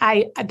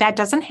that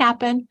doesn't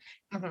happen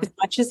as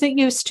much as it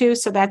used to.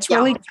 So that's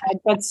really good,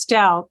 but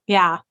still,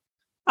 Yeah,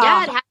 it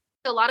happens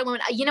to a lot of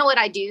women. You know what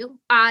I do?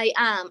 I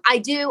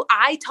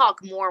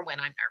talk more when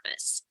I'm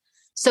nervous.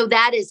 So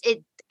that is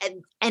it.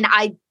 And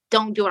I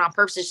don't do it on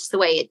purpose. It's just the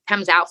way it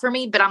comes out for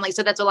me. But I'm like,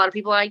 so that's a lot of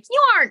people are like,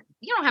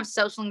 you don't have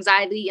social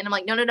anxiety. And I'm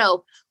like,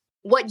 no.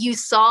 What you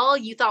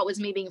thought was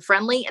me being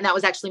friendly. And that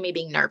was actually me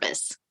being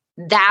nervous.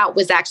 That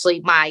was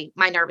actually my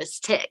nervous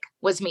tick,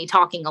 was me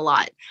talking a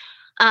lot.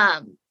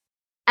 And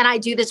I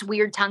do this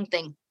weird tongue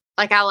thing.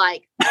 Like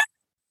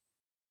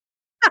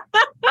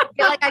I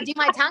feel like I do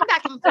my tongue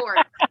back and forth.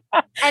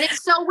 And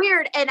it's so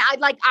weird. And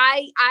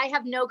I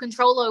have no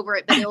control over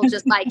it, but it'll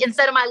just like,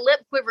 instead of my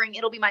lip quivering,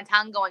 it'll be my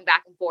tongue going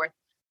back and forth,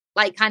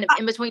 like kind of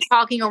in between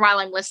talking or while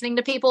I'm listening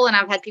to people. And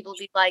I've had people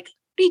be like,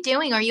 what are you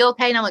doing? Are you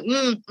okay? And I'm like,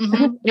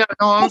 yeah,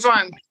 no, I'm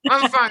fine.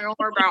 I'm fine. Don't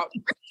worry about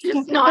it.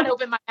 Just not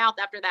open my mouth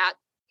after that.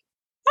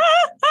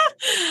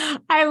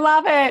 I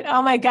love it.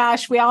 Oh my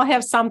gosh. We all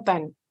have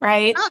something,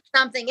 right?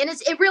 Something. And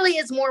it really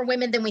is more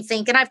women than we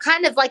think. And I've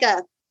kind of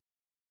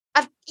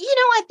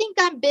I think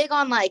I'm big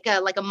on like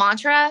a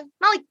mantra,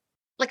 not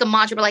like a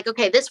mantra, but like,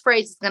 okay, this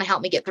phrase is going to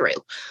help me get through.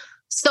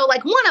 So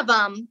like one of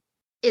them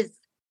is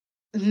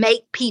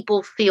make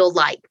people feel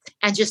liked,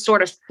 and just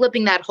sort of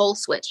flipping that whole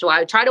switch. So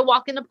I try to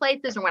walk into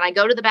places, or when I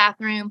go to the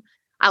bathroom,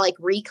 I like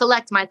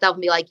recollect myself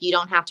and be like, you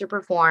don't have to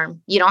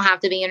perform. You don't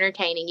have to be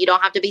entertaining. You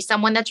don't have to be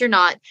someone that you're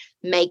not.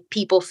 Make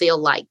people feel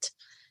liked.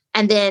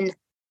 And then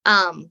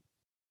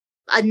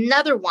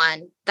another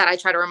one that I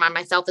try to remind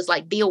myself is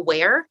like, be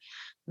aware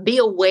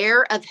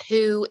of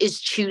who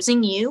is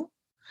choosing you.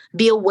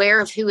 Be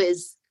aware of who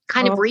is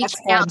kind of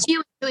reaching out to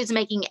you, who is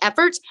making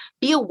efforts.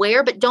 Be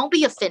aware, but don't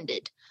be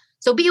offended.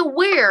 So be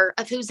aware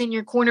of who's in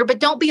your corner, but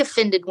don't be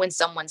offended when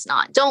someone's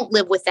not. Don't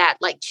live with that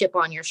like chip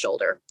on your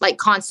shoulder, like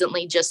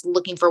constantly just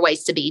looking for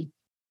ways to be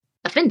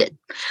offended.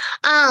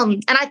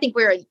 And I think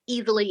we're an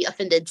easily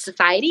offended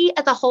society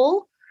as a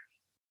whole.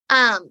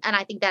 And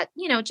I think that,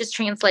 just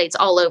translates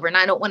all over. And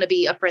I don't want to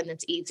be a friend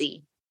that's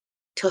easy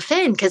to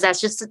offend, because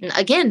that's just,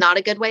 again, not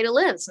a good way to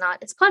live.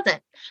 It's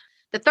pleasant.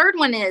 The third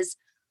one is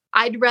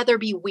I'd rather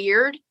be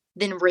weird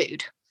than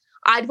rude.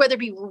 I'd rather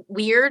be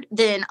weird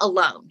than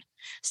alone.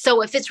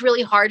 So if it's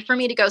really hard for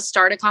me to go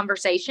start a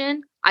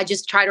conversation, I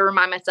just try to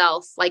remind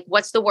myself, like,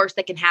 what's the worst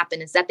that can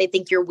happen? Is that they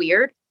think you're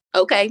weird?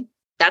 Okay,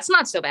 that's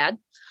not so bad.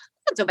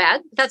 Not so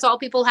bad. If that's all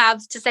people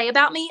have to say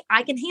about me,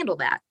 I can handle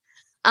that.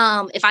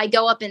 If I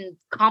go up and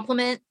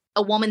compliment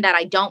a woman that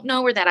I don't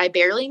know or that I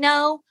barely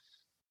know,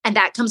 and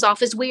that comes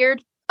off as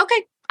weird,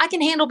 okay, I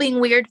can handle being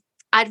weird.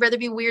 I'd rather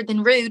be weird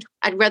than rude.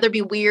 I'd rather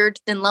be weird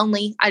than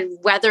lonely. I'd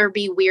rather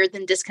be weird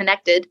than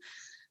disconnected.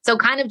 So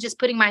kind of just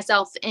putting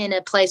myself in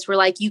a place where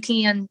like, you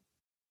can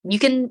do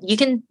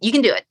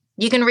it.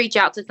 You can reach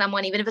out to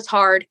someone, even if it's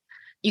hard,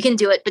 you can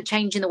do it, but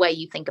changing the way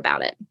you think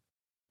about it.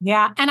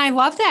 Yeah. And I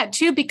love that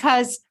too,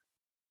 because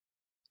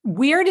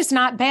weird is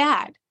not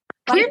bad.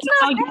 Weird's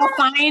not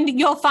bad.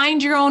 You'll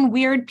find your own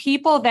weird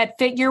people that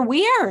fit your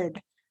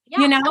weird. Yeah.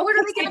 What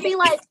are they going to be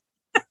like?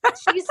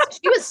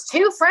 She was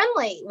too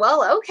friendly.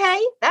 Well, okay,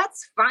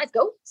 that's fine.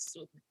 Go,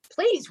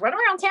 please run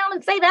around town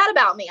and say that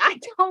about me. I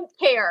don't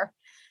care.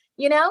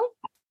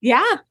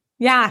 Yeah.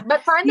 Yeah.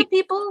 But find the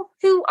people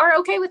who are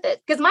okay with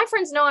it. Because my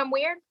friends know I'm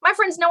weird. My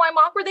friends know I'm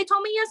awkward. They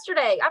told me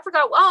yesterday. I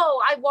forgot.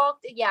 Oh, I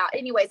walked. Yeah.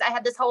 Anyways, I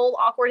had this whole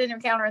awkward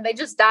encounter and they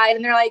just died.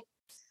 And they're like,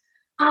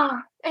 oh,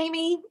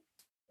 Amy,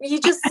 you're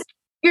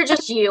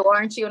just you,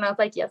 aren't you? And I was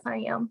like, yes,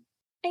 I am.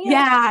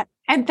 Yeah.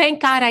 And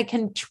thank God I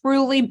can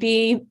truly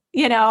be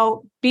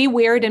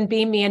weird and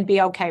be me and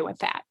be okay with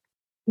that.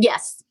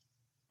 Yes.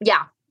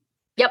 Yeah.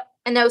 Yep.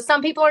 And though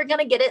some people are going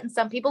to get it and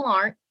some people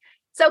aren't,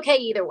 it's okay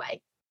either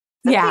way.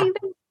 Yeah.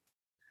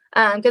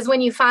 Because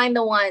when you find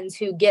the ones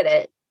who get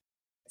it,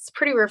 it's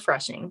pretty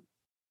refreshing.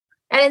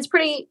 And it's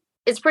pretty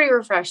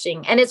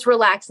refreshing. And it's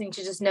relaxing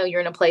to just know you're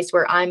in a place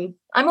where I'm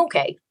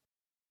okay.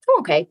 I'm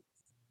okay.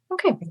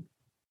 Okay.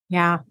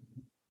 Yeah.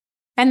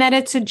 And that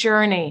it's a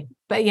journey,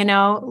 but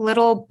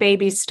little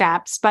baby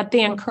steps, but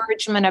the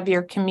encouragement of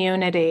your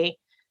community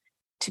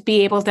to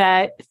be able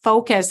to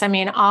focus. I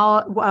mean,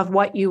 all of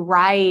what you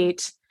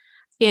write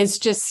is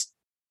just,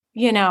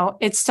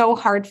 it's so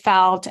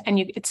heartfelt and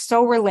it's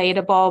so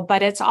relatable,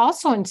 but it's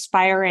also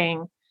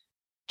inspiring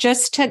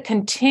just to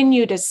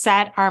continue to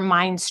set our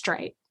minds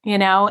straight.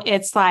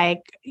 It's like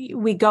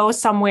we go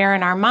somewhere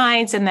in our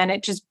minds and then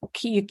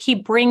you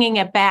keep bringing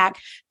it back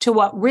to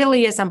what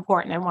really is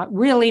important and what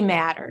really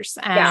matters.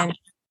 And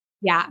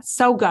yeah,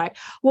 so good.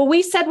 Well,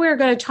 we said we were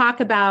going to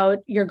talk about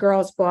your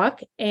girls' book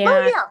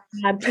and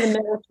to the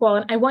middle school.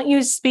 And I want you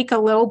to speak a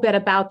little bit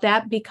about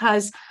that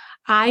because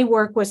I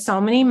work with so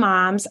many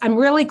moms. I'm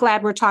really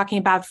glad we're talking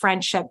about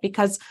friendship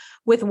because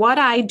with what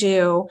I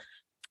do,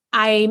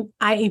 I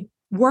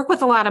work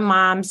with a lot of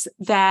moms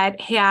that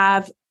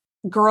have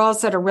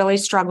girls that are really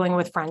struggling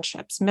with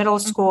friendships, middle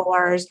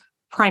schoolers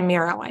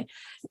primarily,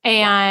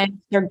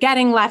 and they're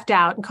getting left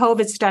out. And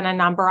COVID's done a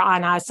number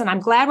on us. And I'm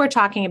glad we're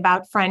talking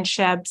about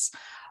friendships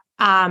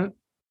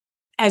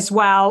as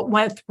well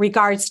with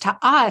regards to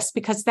us,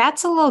 because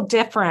that's a little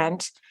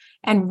different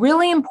and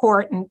really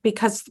important,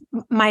 because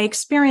my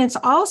experience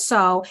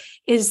also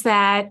is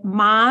that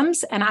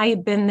moms, and I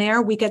have been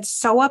there, we get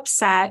so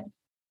upset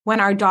when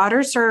our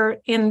daughters are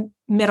in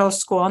middle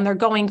school and they're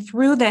going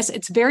through this.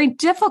 It's very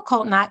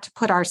difficult not to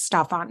put our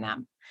stuff on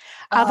them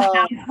of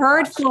how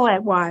hurtful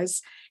it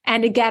was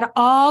and to get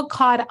all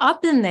caught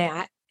up in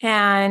that.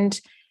 And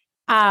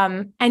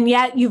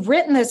yet you've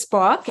written this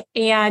book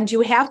and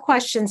you have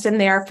questions in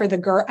there for the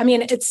girl. I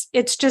mean,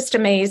 it's just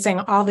amazing,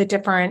 all the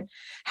different,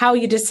 how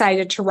you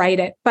decided to write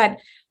it. But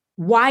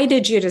Why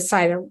did you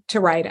decide to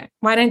write it?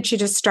 Why didn't you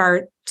just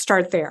start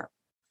there?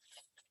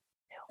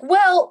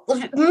 Well,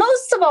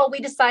 most of all, we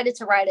decided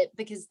to write it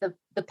because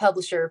the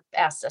publisher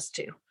asked us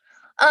to.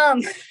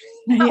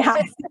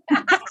 Yeah.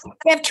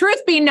 If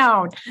truth be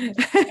known.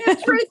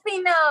 If truth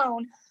be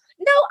known.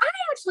 No, I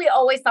actually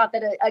always thought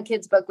that a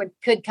kid's book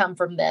could come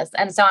from this.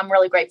 And so I'm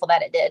really grateful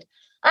that it did.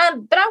 But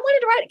I wanted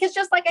to write it because,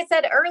 just like I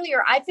said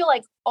earlier, I feel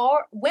like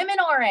women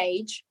our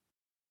age,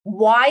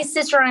 why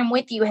Sister I'm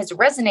With You has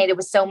resonated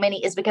with so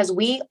many is because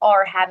we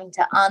are having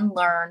to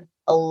unlearn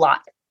a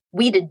lot.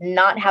 We did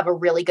not have a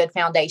really good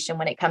foundation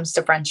when it comes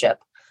to friendship.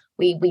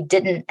 We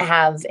didn't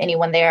have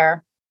anyone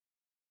there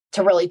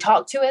to really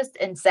talk to us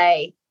and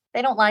say,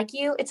 they don't like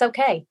you. It's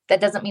okay. That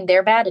doesn't mean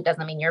they're bad. It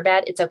doesn't mean you're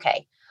bad. It's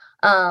okay.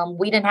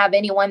 We didn't have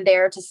anyone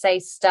there to say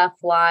stuff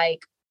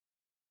like,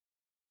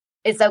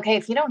 it's okay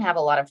if you don't have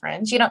a lot of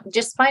friends. You don't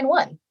just find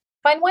one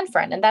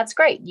friend, and that's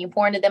great. You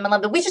pour into them and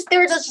love them.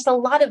 There's just a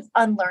lot of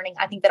unlearning,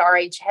 I think, that our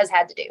age has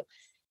had to do.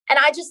 And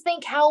I just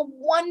think how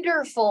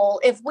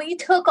wonderful if we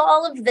took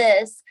all of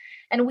this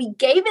and we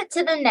gave it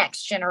to the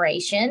next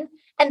generation,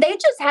 and they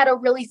just had a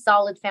really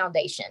solid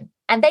foundation,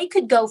 and they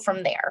could go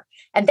from there,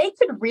 and they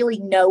could really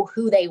know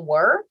who they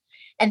were,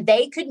 and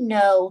they could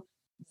know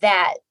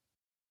that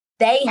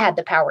they had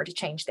the power to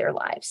change their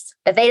lives,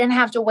 that they didn't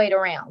have to wait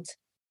around,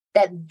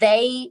 that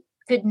they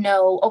could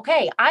know,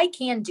 okay, I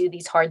can do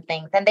these hard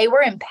things. And they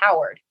were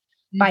empowered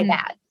by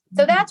that.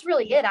 So that's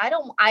really it.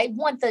 I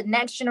want the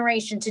next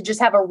generation to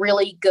just have a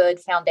really good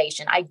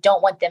foundation. I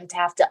don't want them to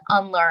have to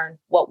unlearn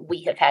what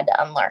we have had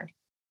to unlearn.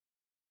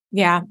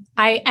 Yeah.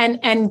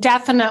 And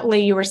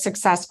definitely you were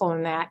successful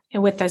in that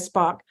with this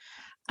book.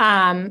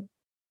 And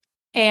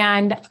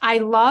I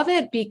love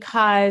it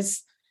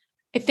because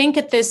I think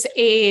at this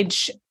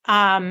age,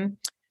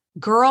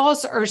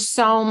 girls are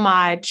so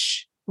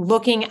much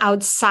looking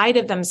outside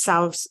of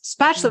themselves,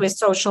 especially with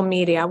social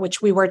media,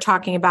 which we were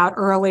talking about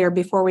earlier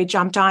before we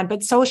jumped on,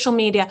 but social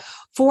media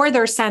for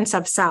their sense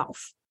of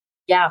self.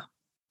 Yeah.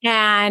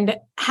 And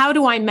how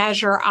do I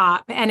measure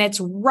up? And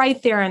it's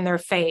right there in their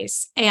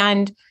face.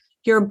 And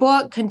your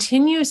book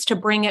continues to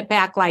bring it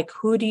back. Like,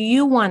 who do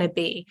you want to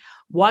be?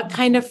 What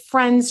kind of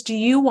friends do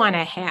you want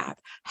to have?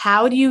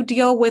 How do you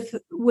deal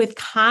with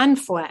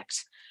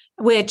conflict?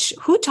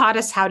 Who taught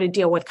us how to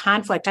deal with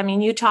conflict? I mean,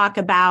 you talk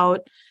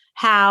about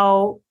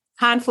how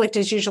conflict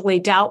is usually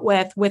dealt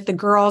with the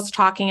girls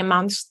talking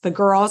amongst the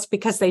girls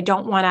because they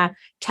don't want to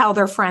tell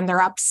their friend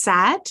they're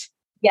upset.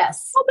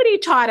 Yes. Nobody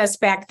taught us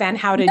back then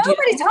how to do it.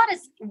 Nobody taught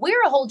us.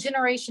 We're a whole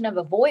generation of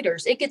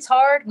avoiders. It gets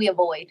hard, we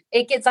avoid.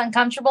 It gets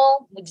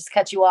uncomfortable, we just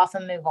cut you off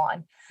and move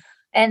on.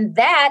 And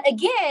that,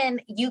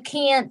 again, you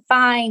can't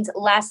find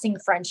lasting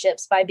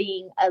friendships by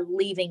being a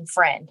leaving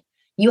friend.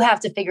 You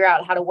have to figure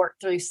out how to work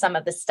through some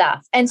of the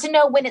stuff and to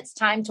know when it's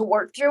time to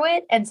work through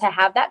it and to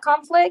have that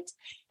conflict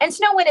and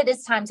to know when it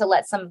is time to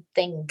let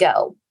something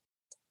go.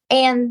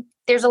 And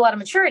there's a lot of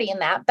maturity in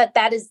that, but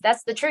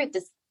that's the truth,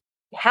 is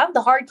have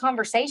the hard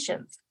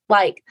conversations.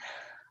 Like,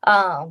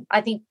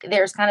 I think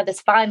there's kind of this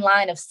fine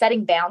line of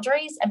setting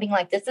boundaries and being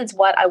like, this is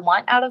what I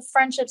want out of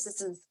friendships. This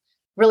is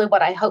really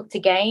what I hope to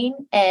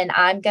gain. And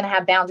I'm going to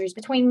have boundaries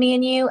between me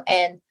and you,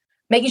 and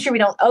making sure we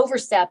don't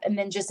overstep and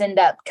then just end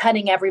up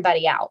cutting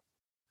everybody out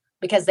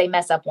because they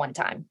mess up one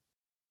time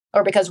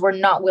or because we're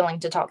not willing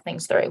to talk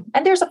things through.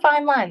 And there's a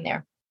fine line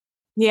there.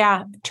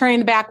 Yeah. Turning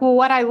the back. Well,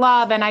 what I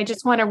love, and I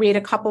just want to read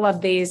a couple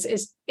of these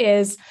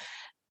is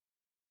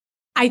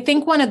I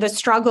think one of the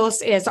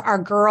struggles is our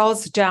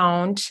girls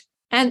don't,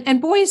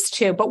 and boys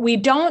too, but we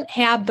don't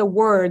have the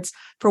words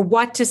for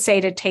what to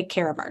say to take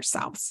care of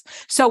ourselves.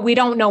 So we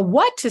don't know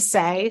what to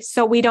say.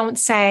 So we don't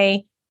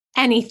say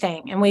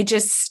anything and we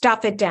just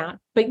stuff it down.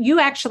 But you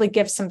actually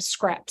give some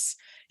scripts.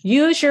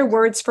 Use your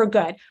words for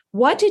good.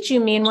 What did you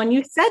mean when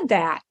you said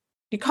that?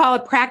 You call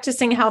it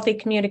practicing healthy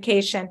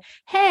communication.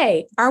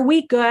 Hey, are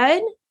we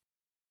good?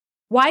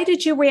 Why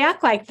did you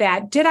react like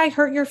that? Did I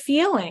hurt your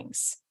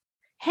feelings?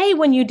 Hey,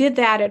 when you did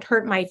that, it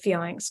hurt my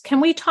feelings.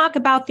 Can we talk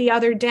about the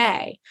other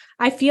day?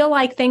 I feel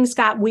like things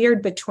got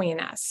weird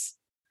between us.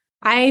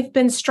 I've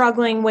been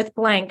struggling with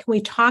blank. Can we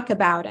talk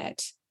about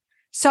it?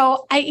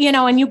 So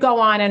and you go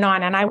on, and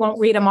I won't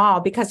read them all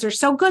because they're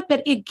so good,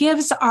 but it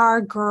gives our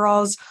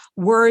girls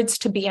words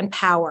to be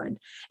empowered.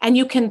 And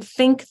you can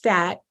think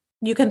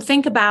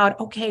about,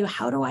 okay,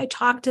 how do I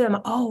talk to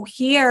them? Oh,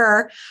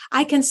 here,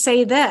 I can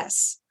say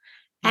this,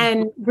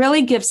 and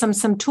really gives them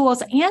some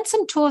tools, and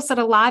some tools that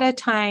a lot of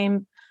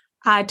times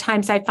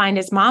I find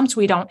as moms,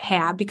 we don't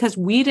have because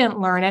we didn't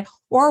learn it,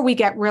 or we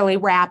get really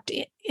wrapped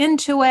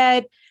into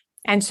it.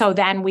 And so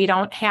then we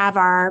don't have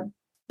our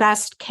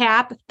best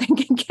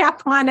thinking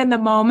cap on in the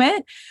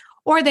moment,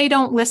 or they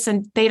don't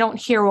listen. They don't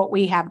hear what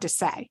we have to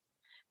say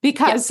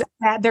because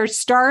they're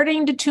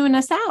starting to tune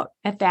us out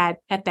at that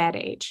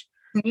age.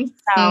 Mm-hmm.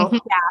 So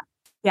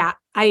yeah.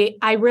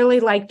 I really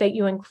like that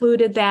you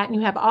included that, and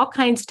you have all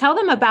kinds. Tell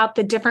them about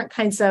the different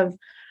kinds of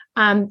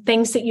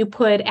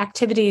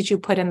activities you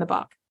put in the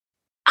book.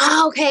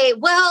 Okay.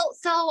 Well,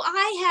 so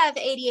I have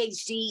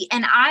ADHD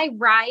and I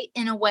write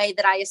in a way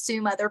that I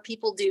assume other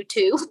people do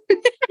too.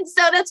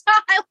 So that's why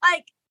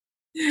I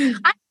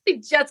actually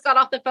just got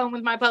off the phone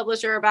with my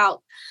publisher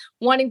about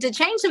wanting to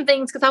change some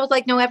things because I was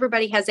like, no,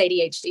 everybody has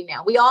ADHD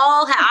now. We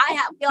all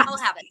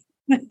have it.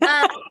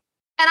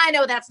 And I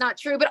know that's not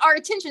true, but our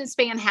attention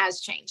span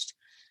has changed.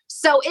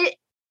 So it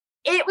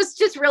was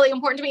just really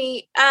important to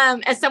me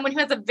as someone who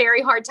has a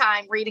very hard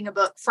time reading a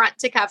book front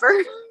to cover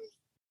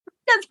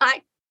because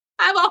I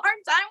have a hard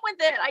time with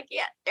it. I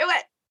can't do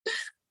it.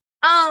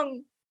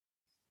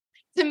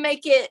 To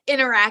make it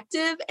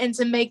interactive and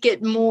to make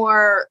it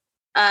more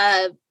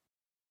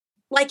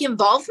like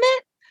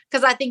involvement.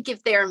 Because I think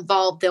if they're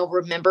involved, they'll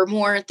remember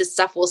more. The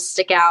stuff will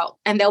stick out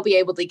and they'll be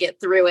able to get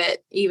through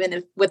it, even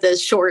if with a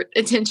short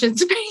attention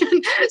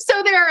span.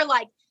 So there are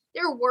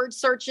word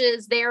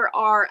searches. There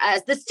are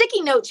the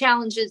sticky note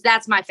challenges.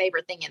 That's my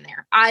favorite thing in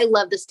there. I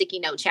love the sticky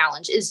note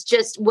challenge. It's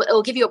just,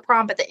 it'll give you a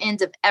prompt at the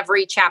end of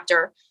every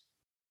chapter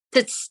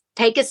to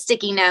take a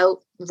sticky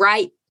note,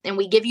 write, and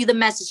we give you the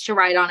message to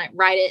write on it,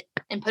 write it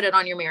and put it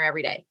on your mirror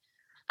every day.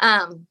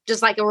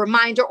 Just like a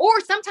reminder, or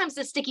sometimes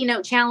the sticky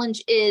note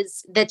challenge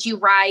is that you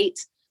write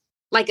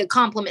like a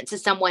compliment to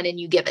someone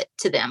and you give it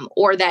to them,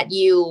 or that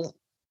you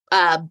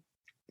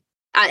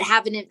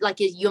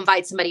you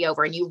invite somebody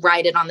over and you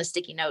write it on the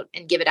sticky note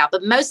and give it out.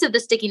 But most of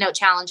the sticky note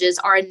challenges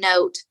are a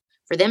note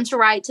for them to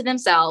write to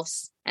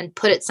themselves and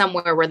put it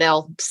somewhere where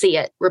they'll see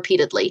it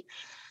repeatedly.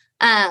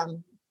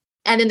 And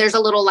then there's a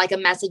little like a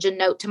message and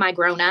note to my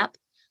grown up,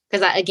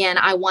 because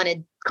I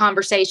wanted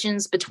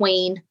conversations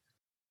between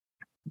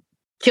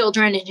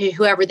children and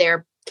whoever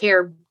their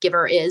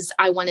caregiver is.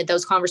 I wanted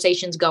those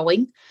conversations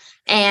going.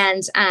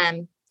 And, they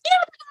don't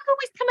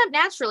always come up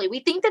naturally.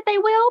 We think that they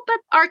will, but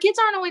our kids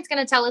aren't always going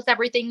to tell us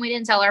everything. We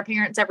didn't tell our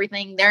parents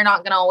everything. They're not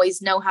going to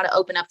always know how to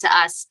open up to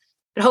us.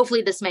 But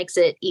hopefully this makes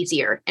it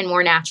easier and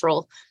more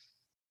natural.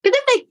 Because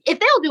if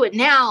they'll do it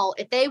now,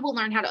 if they will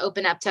learn how to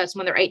open up to us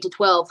when they're 8 to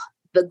 12,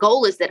 the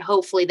goal is that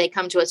hopefully they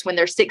come to us when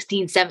they're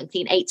 16,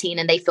 17, 18,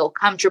 and they feel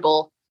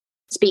comfortable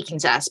speaking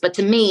to us. But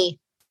to me,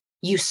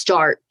 you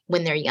start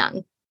when they're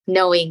young,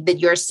 knowing that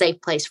you're a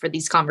safe place for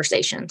these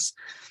conversations.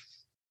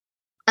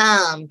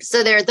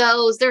 So there are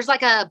those. There's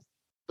like a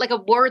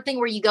word thing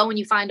where you go and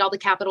you find all the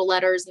capital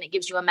letters and it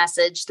gives you a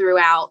message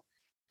throughout.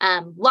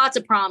 Lots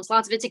of prompts,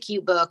 it's a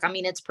cute book. I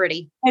mean, it's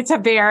pretty. It's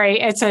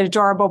an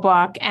adorable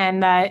book.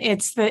 And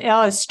the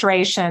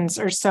illustrations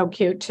are so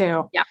cute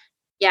too.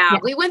 Yeah.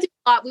 We went through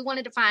a lot. We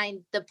wanted to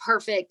find the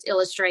perfect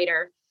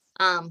illustrator.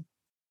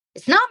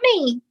 It's not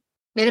me.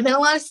 It have been a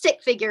lot of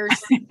stick figures.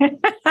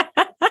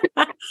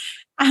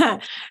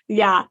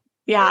 Yeah.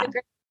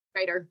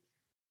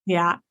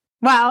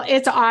 Well,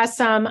 it's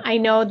awesome. I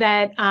know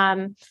that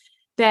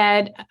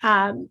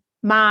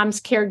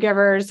moms,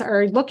 caregivers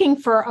are looking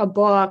for a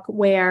book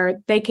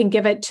where they can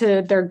give it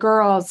to their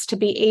girls to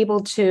be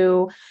able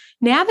to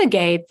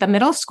navigate the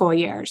middle school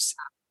years.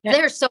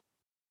 They're so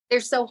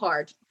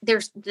hard. They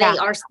are so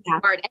hard.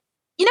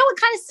 You know what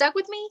kind of stuck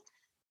with me?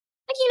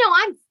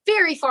 I'm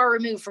very far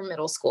removed from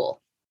middle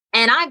school.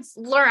 And I've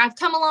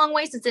come a long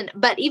way since then,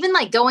 but even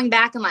like going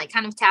back and like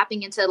kind of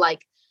tapping into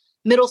like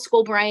middle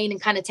school brain and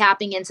kind of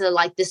tapping into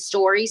like the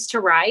stories to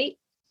write.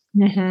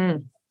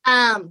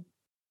 Mm-hmm.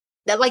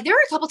 That like, there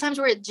were a couple times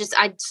where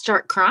I'd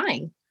start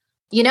crying,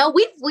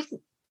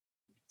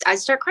 I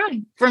start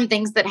crying from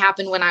things that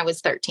happened when I was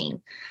 13.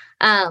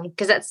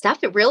 Cause that stuff,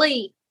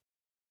 it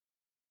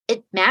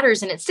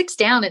matters and it sticks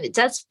down and it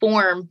does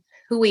form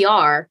who we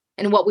are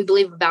and what we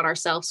believe about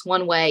ourselves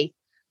one way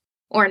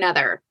or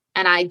another.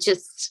 And I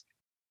just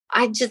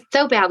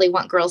so badly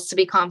want girls to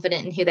be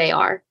confident in who they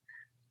are.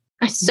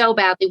 I so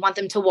badly want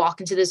them to walk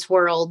into this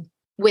world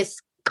with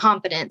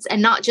confidence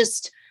and not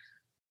just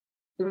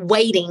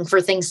waiting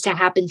for things to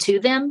happen to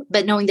them,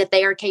 but knowing that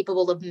they are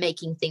capable of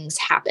making things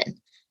happen.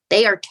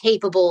 They are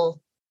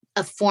capable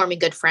of forming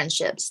good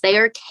friendships. They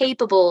are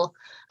capable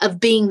of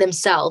being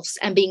themselves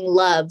and being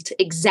loved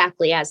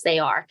exactly as they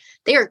are.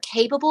 They are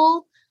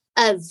capable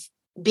of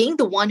being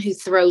the one who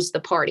throws the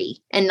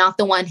party and not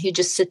the one who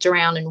just sits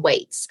around and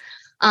waits.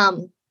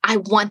 I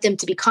want them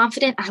to be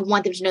confident. I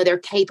want them to know they're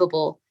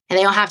capable and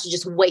they don't have to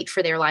just wait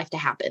for their life to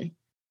happen.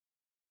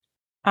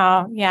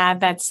 Oh, yeah,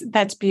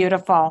 that's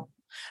beautiful.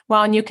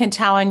 Well, and you can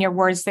tell in your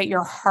words that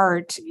your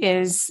heart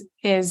is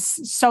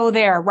so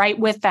there right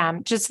with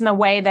them, just in the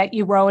way that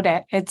you wrote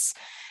it. It's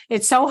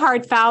so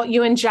heartfelt,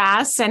 you and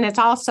Jess, and it's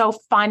also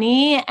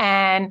funny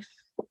and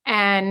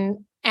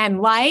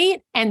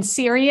light and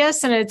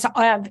serious, and it's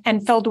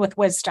and filled with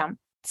wisdom.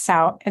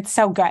 So it's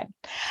so good.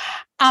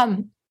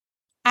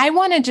 I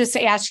want to just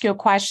ask you a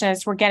question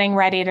as we're getting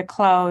ready to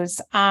close.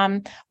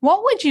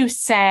 What would you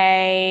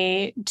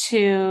say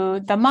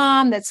to the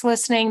mom that's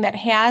listening that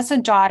has a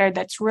daughter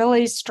that's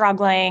really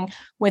struggling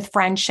with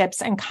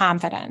friendships and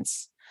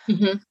confidence?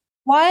 Mm-hmm.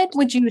 What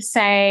would you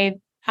say?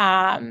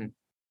 How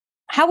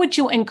would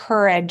you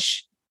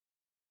encourage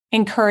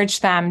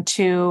them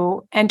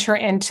to enter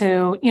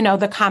into,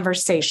 the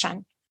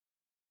conversation?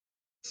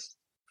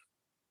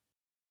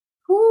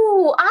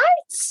 Ooh,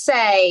 I'd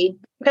say,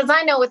 because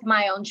I know with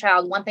my own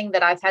child, one thing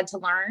that I've had to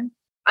learn,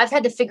 I've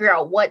had to figure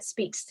out what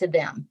speaks to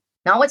them,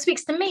 not what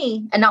speaks to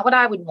me and not what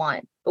I would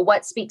want, but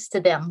what speaks to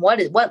them.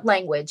 What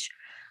language?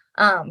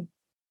 Um,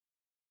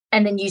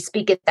 and then you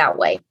speak it that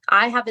way.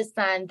 I have a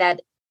son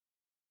that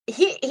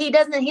he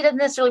doesn't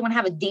necessarily want to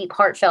have a deep,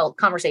 heartfelt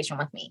conversation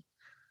with me,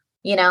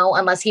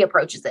 unless he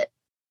approaches it.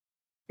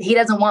 He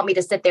doesn't want me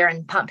to sit there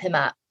and pump him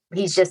up.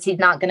 He's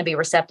not going to be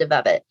receptive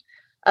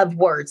of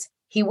words.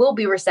 He will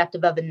be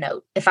receptive of a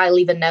note. If I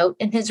leave a note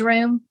in his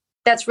room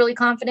that's really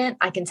confident,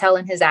 I can tell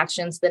in his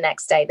actions the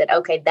next day that,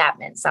 okay, that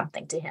meant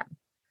something to him.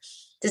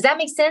 Does that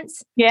make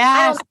sense?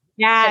 Yes.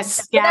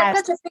 Yes. That's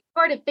such a big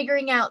part of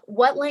figuring out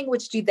what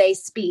language do they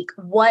speak,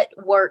 what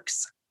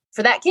works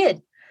for that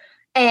kid.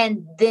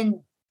 And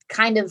then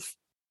kind of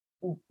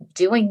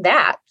doing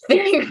that,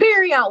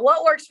 figuring out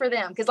what works for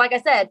them. Because like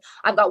I said,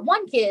 I've got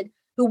one kid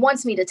who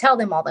wants me to tell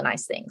them all the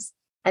nice things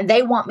and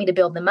they want me to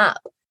build them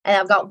up. And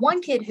I've got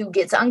one kid who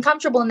gets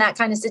uncomfortable in that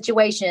kind of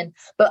situation.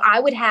 But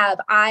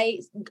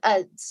I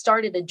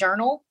started a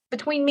journal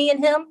between me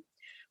and him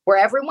where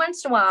every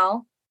once in a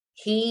while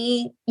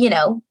he,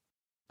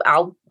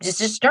 I'll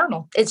just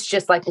journal. It's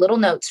just like little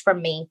notes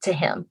from me to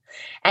him.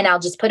 And I'll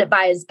just put it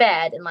by his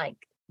bed. And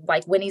like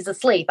when he's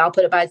asleep, I'll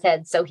put it by his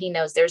head so he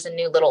knows there's a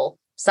new little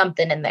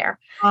something in there.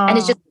 And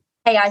it's just,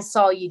 hey, I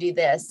saw you do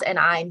this and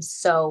I'm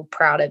so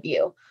proud of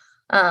you.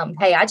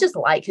 Hey, I just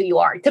like who you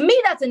are. To me,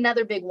 that's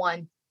another big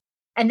one.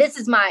 And this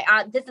is my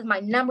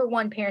number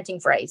one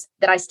parenting phrase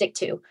that I stick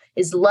to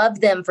is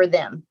love them for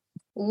them.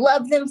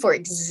 Love them for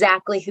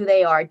exactly who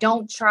they are.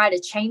 Don't try to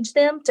change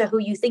them to who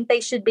you think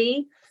they should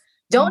be.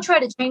 Don't try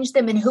to change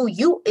them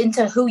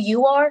into who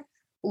you are.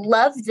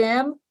 Love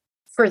them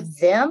for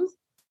them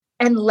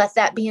and let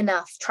that be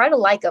enough. Try to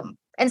like them.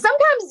 And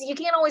sometimes you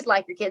can't always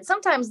like your kids.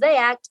 Sometimes they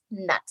act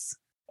nuts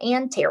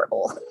and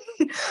terrible.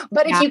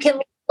 But if you can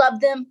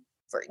love them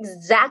for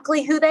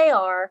exactly who they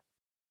are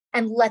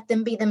and let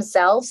them be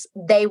themselves,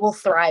 they will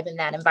thrive in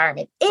that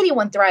environment.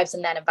 Anyone thrives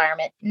in that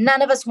environment.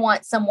 None of us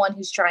want someone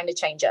who's trying to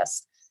change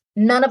us.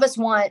 None of us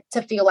want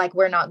to feel like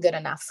we're not good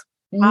enough.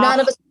 None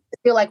of us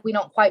feel like we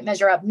don't quite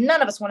measure up.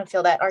 None of us want to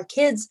feel that. Our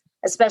kids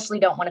especially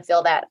don't want to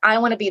feel that. I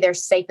want to be their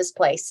safest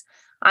place.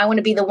 I want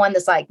to be the one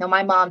that's like, no,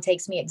 my mom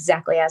takes me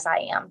exactly as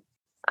I am.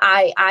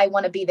 I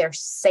want to be their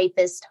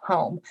safest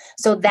home.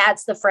 So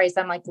that's the phrase.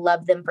 I'm like,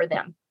 love them for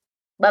them.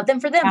 Love them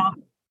for them. Yeah.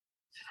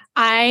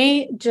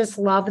 I just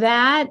love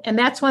that. And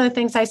that's one of the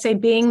things I say,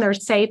 being their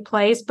safe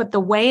place. But the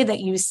way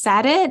that you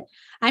said it,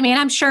 I mean,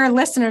 I'm sure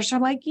listeners are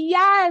like,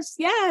 yes,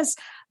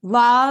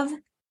 love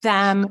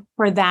them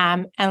for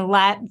them and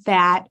let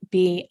that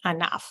be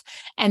enough.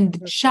 And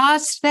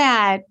just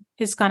that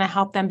is going to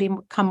help them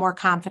become more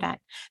confident.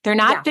 They're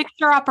not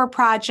fixer-upper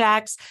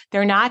projects.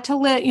 They're not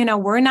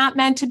we're not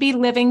meant to be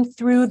living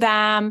through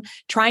them,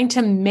 trying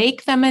to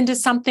make them into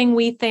something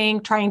we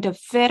think, trying to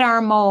fit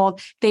our mold.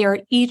 They are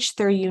each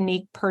their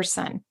unique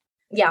person.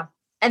 Yeah.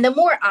 And the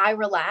more I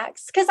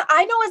relax, because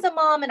I know as a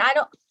mom, and I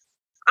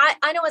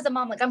know as a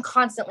mom, like I'm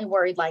constantly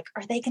worried, like,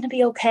 are they going to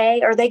be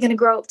okay? Are they going to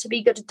grow up to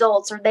be good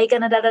adults? Are they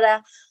going to da-da-da?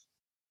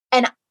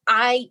 And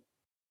I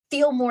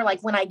feel more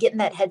like when I get in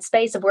that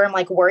headspace of where I'm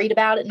like worried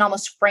about it and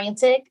almost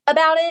frantic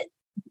about it,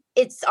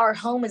 our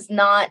home is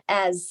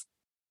it's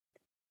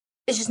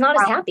just not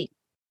as happy.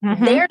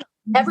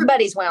 Mm-hmm.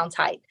 Everybody's wound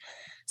tight.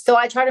 So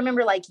I try to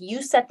remember, like,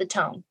 you set the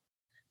tone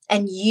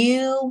and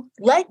you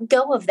let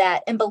go of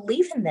that and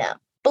believe in them.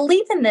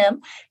 Believe in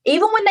them,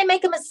 even when they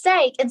make a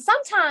mistake. And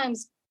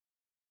sometimes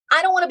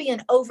I don't want to be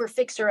an over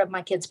fixer of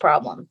my kids'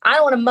 problem. I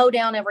don't want to mow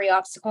down every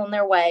obstacle in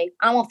their way.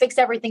 I won't fix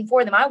everything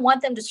for them. I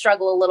want them to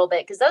struggle a little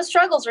bit because those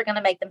struggles are going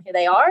to make them who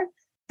they are.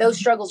 Those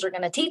struggles are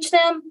going to teach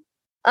them.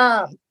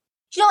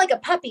 Like a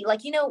puppy,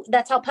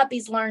 that's how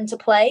puppies learn to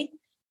play,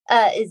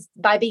 is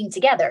by being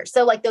together.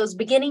 So like those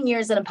beginning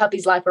years in a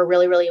puppy's life are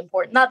really, really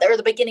important. Or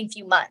the beginning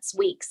few months,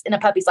 weeks in a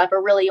puppy's life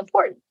are really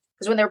important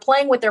because when they're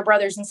playing with their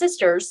brothers and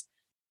sisters,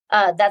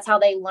 that's how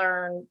they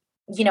learn.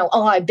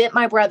 I bit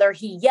my brother,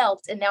 he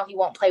yelped, and now he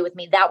won't play with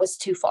me. That was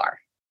too far.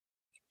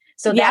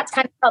 So that's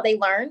kind of how they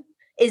learn,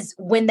 is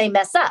when they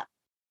mess up.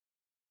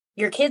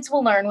 Your kids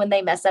will learn when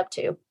they mess up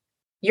too.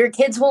 Your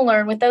kids will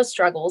learn with those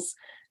struggles.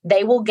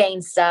 They will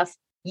gain stuff.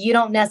 You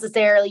don't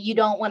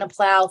want to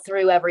plow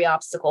through every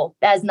obstacle.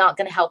 That is not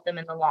going to help them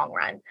in the long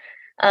run.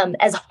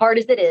 As hard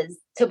as it is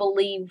to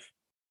believe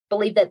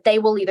that they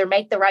will either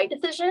make the right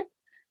decision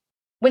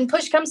when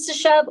push comes to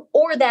shove,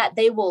 or that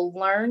they will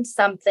learn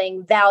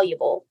something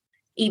valuable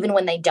even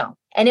when they don't.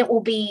 And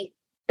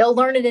they'll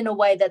learn it in a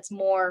way that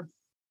will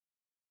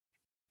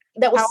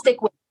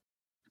stick with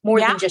more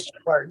than just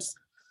your words.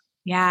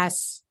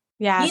 Yes.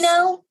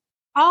 So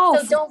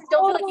don't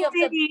feel like you have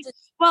to.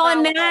 Well,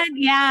 and then,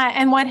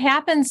 and what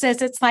happens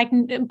is it's like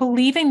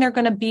believing they're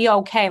going to be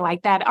okay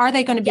like that. Are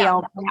they going to be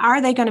okay?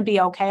 Are they going to be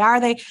okay? Are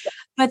they?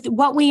 But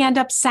what we end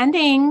up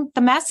sending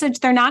the message,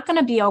 they're not going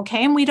to be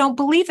okay. And we don't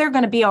believe they're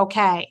going to be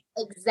okay.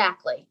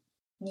 Exactly.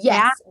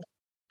 Yes.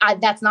 Yeah.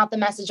 That's not the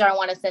message I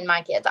want to send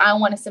my kids. I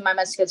want to send my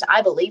message because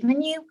I believe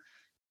in you.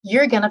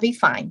 You're going to be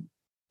fine.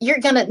 you're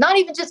going to not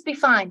even just be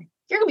fine.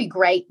 You're going to be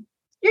great.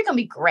 You're going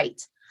to be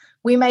great.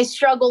 We may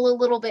struggle a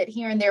little bit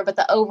here and there, but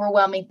the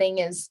overwhelming thing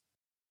is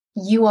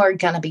you are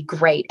going to be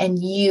great, and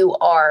you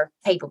are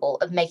capable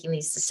of making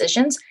these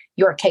decisions.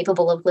 You are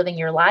capable of living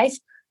your life.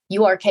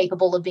 You are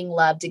capable of being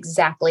loved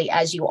exactly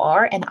as you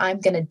are. And I'm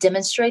going to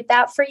demonstrate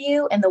that for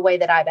you in the way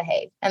that I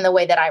behave and the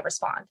way that I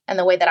respond and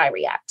the way that I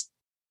react.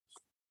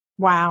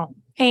 Wow.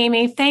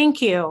 Amy, thank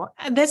you.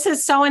 This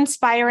is so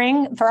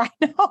inspiring for,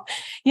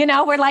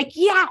 we're like,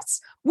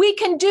 yes, we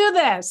can do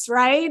this.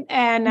 Right.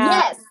 And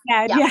yes.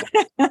 Yeah.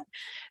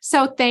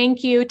 So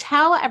thank you.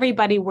 Tell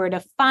everybody where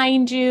to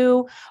find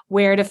you,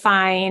 they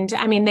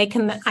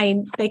can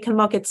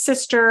look at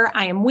Sister,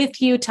 I Am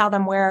With You. Tell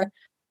them where,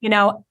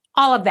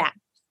 all of that.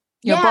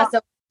 So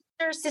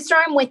Sister,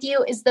 I'm With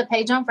You is the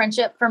page on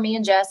friendship for me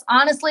and Jess.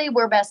 Honestly,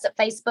 we're best at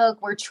Facebook.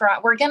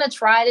 We're going to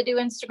try to do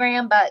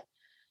Instagram, but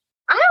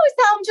I always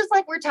tell them just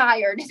like we're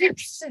tired.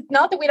 It's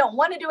not that we don't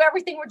want to do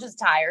everything. We're just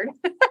tired.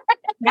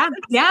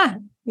 Yeah.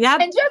 And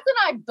Jess and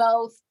I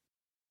both,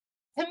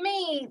 to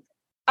me,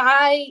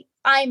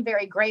 I'm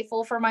very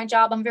grateful for my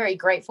job. I'm very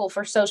grateful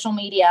for social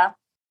media.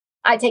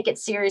 I take it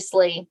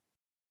seriously.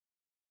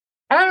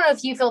 And I don't know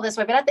if you feel this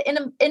way, but at the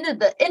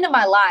end of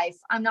my life,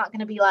 I'm not going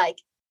to be like,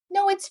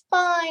 no, it's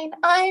fine.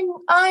 I'm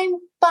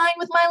fine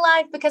with my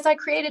life because I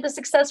created a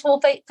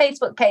successful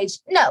Facebook page.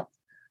 No,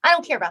 I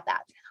don't care about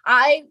that.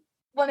 I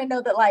want to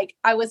know that like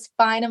I was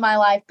fine in my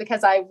life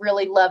because I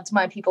really loved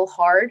my people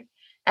hard,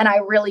 and I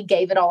really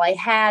gave it all I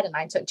had, and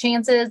I took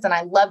chances, and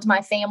I loved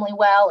my family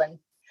well. And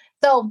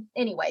so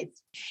anyways,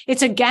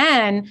 it's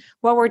again,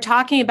 what we're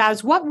talking about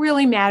is what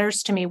really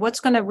matters to me. What's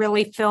going to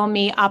really fill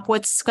me up?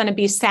 What's going to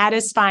be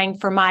satisfying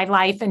for my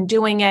life, and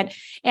doing it.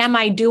 Am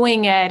I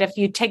doing it, if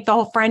you take the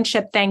whole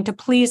friendship thing, to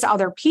please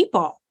other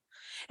people?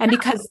 And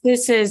because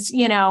this is,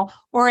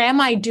 or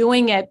am I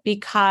doing it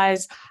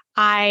because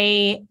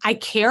I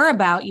care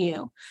about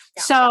you?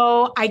 Yeah.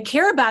 So I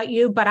care about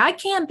you, but I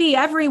can't be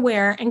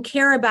everywhere and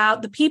care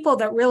about the people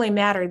that really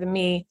matter to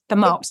me the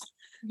most.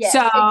 Yes,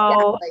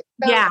 exactly.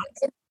 Yeah.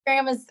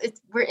 Instagram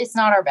it's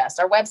not our best.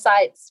 Our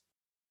website's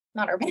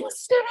not our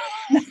best.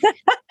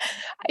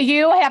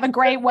 You have a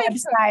great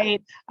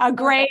website, a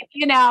great,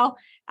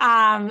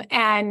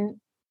 and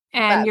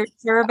you're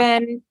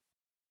serving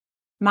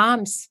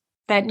moms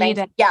that need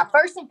it. Yeah,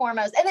 first and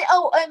foremost. And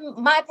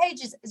then, my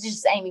page is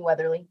just Amy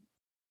Weatherly.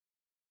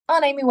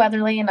 On Amy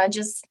Weatherly, and I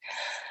don't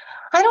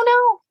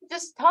know,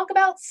 just talk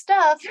about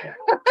stuff.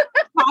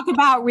 Talk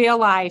about real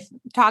life.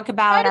 Talk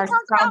about our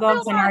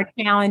struggles and our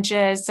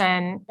challenges,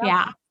 and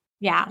yeah.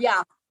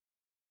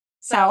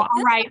 So,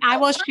 all right, I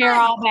will share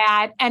all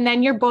that, and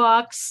then your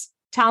books.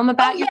 Tell them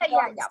about your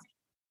books.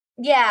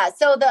 Yeah.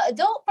 So the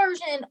adult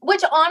version,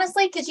 which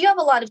honestly, because you have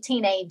a lot of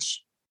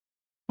teenage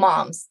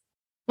moms.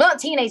 Well, not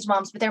teenage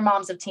moms, but they're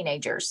moms of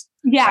teenagers.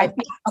 Yeah, right?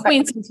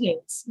 Tweens and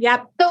teens.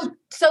 Yep.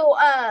 So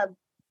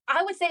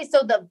I would say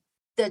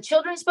the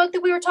children's book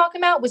that we were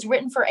talking about was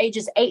written for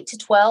ages 8 to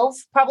 12.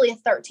 Probably a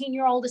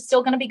 13-year-old is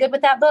still going to be good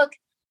with that book.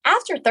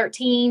 After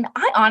 13,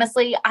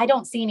 I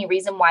don't see any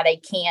reason why they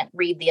can't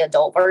read the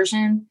adult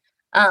version,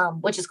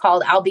 which is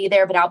called I'll Be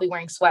There, but I'll Be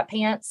Wearing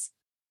Sweatpants.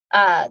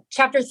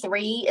 Chapter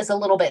 3 is a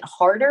little bit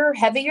harder,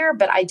 heavier,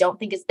 but I don't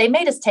think they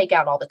made us take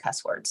out all the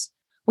cuss words.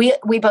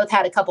 We both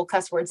had a couple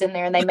cuss words in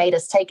there, and they made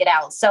us take it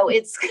out. So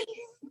it's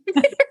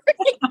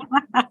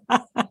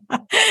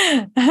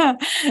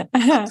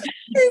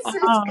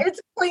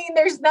it's clean.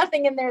 There's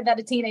nothing in there that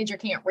a teenager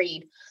can't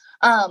read.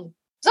 So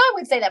I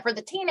would say that for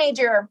the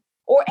teenager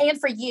and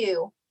for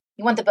you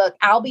want the book,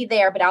 I'll Be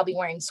There, but I'll Be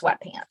Wearing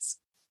Sweatpants.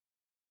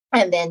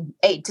 And then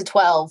 8 to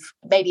 12,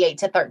 maybe 8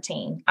 to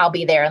 13, I'll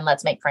Be There and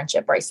Let's Make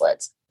Friendship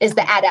Bracelets is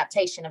the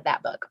adaptation of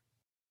that book.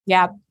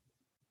 Yeah.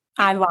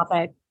 I love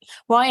it.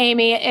 Well,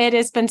 Amy, it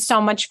has been so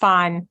much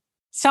fun.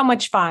 So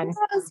much fun.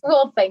 Yes,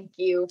 well, thank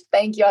you.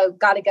 I've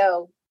got to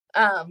go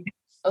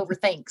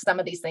overthink some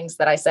of these things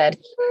that I said.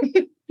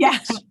 Yeah.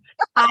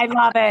 I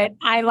love it.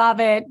 I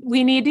love it.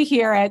 We need to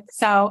hear it.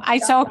 So I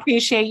so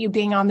appreciate you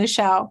being on the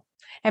show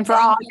and for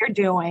all you're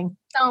doing.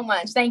 So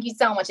much. Thank you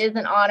so much. It's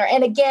an honor.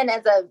 And again,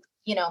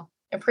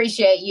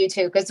 appreciate you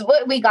too, because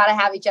we got to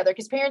have each other,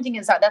 because parenting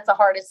it's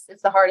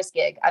the hardest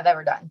gig I've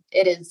ever done.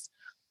 It is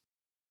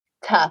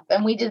tough.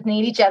 And we just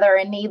need each other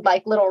and need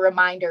like little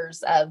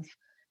reminders of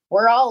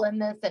we're all in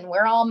this and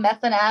we're all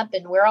messing up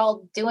and we're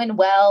all doing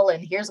well.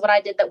 And here's what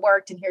I did that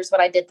worked and here's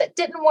what I did that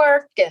didn't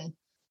work. And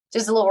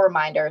just a little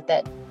reminder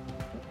that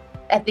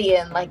at the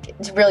end, like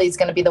it really is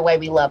going to be the way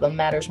we love them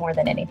matters more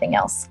than anything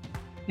else.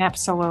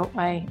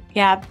 Absolutely.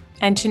 Yeah.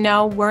 And to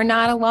know we're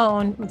not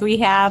alone. We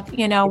have,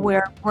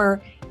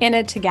 we're in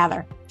it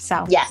together.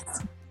 So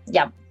yes.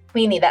 Yeah.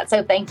 We need that.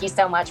 So thank you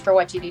so much for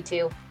what you do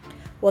too.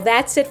 Well,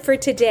 that's it for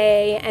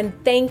today. And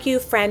thank you,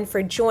 friend,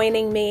 for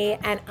joining me.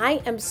 And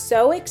I am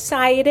so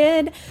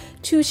excited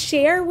to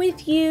share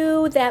with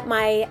you that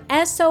my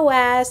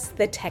SOS,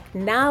 the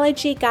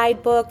technology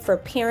guidebook for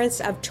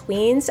parents of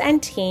tweens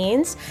and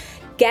teens,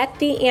 get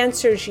the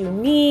answers you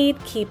need,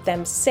 keep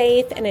them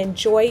safe, and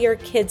enjoy your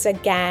kids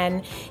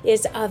again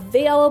is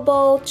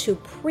available to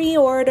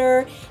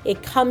pre-order.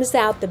 It comes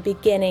out the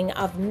beginning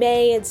of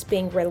May. It's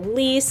being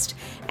released,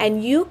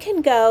 and you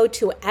can go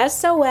to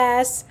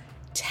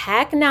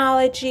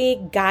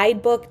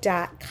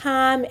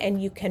SOStechnologyguidebook.com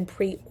and you can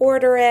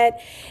pre-order it.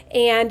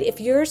 And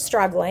if you're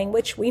struggling,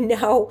 which we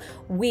know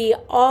we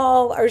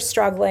all are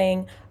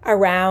struggling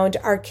around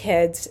our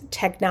kids'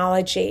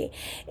 technology.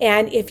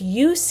 And if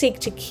you seek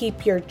to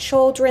keep your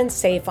children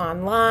safe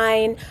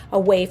online,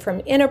 away from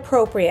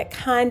inappropriate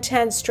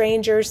content,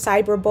 strangers,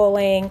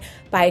 cyberbullying,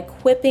 by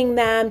equipping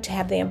them to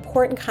have the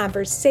important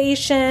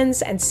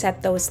conversations and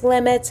set those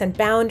limits and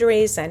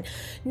boundaries and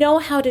know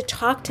how to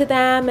talk to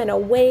them in a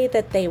way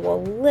that they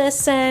will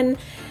listen,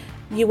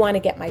 you want to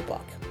get my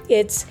book.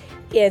 It's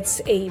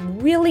a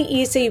really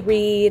easy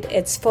read.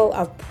 It's full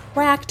of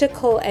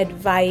practical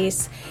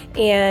advice,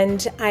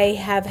 and I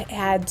have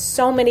had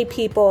so many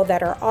people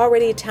that are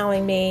already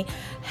telling me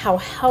how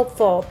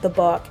helpful the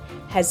book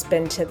has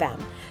been to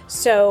them.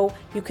 So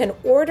you can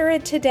order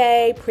it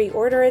today,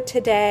 pre-order it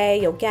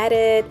today. You'll get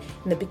it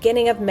in the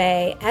beginning of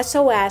May,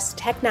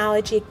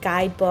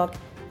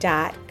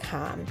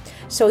 SOStechnologyguidebook.com.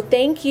 So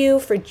thank you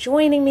for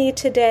joining me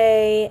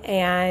today,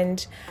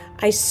 and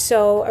I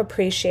so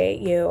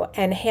appreciate you,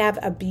 and have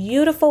a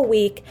beautiful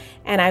week,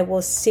 and I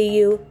will see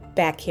you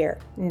back here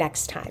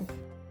next time.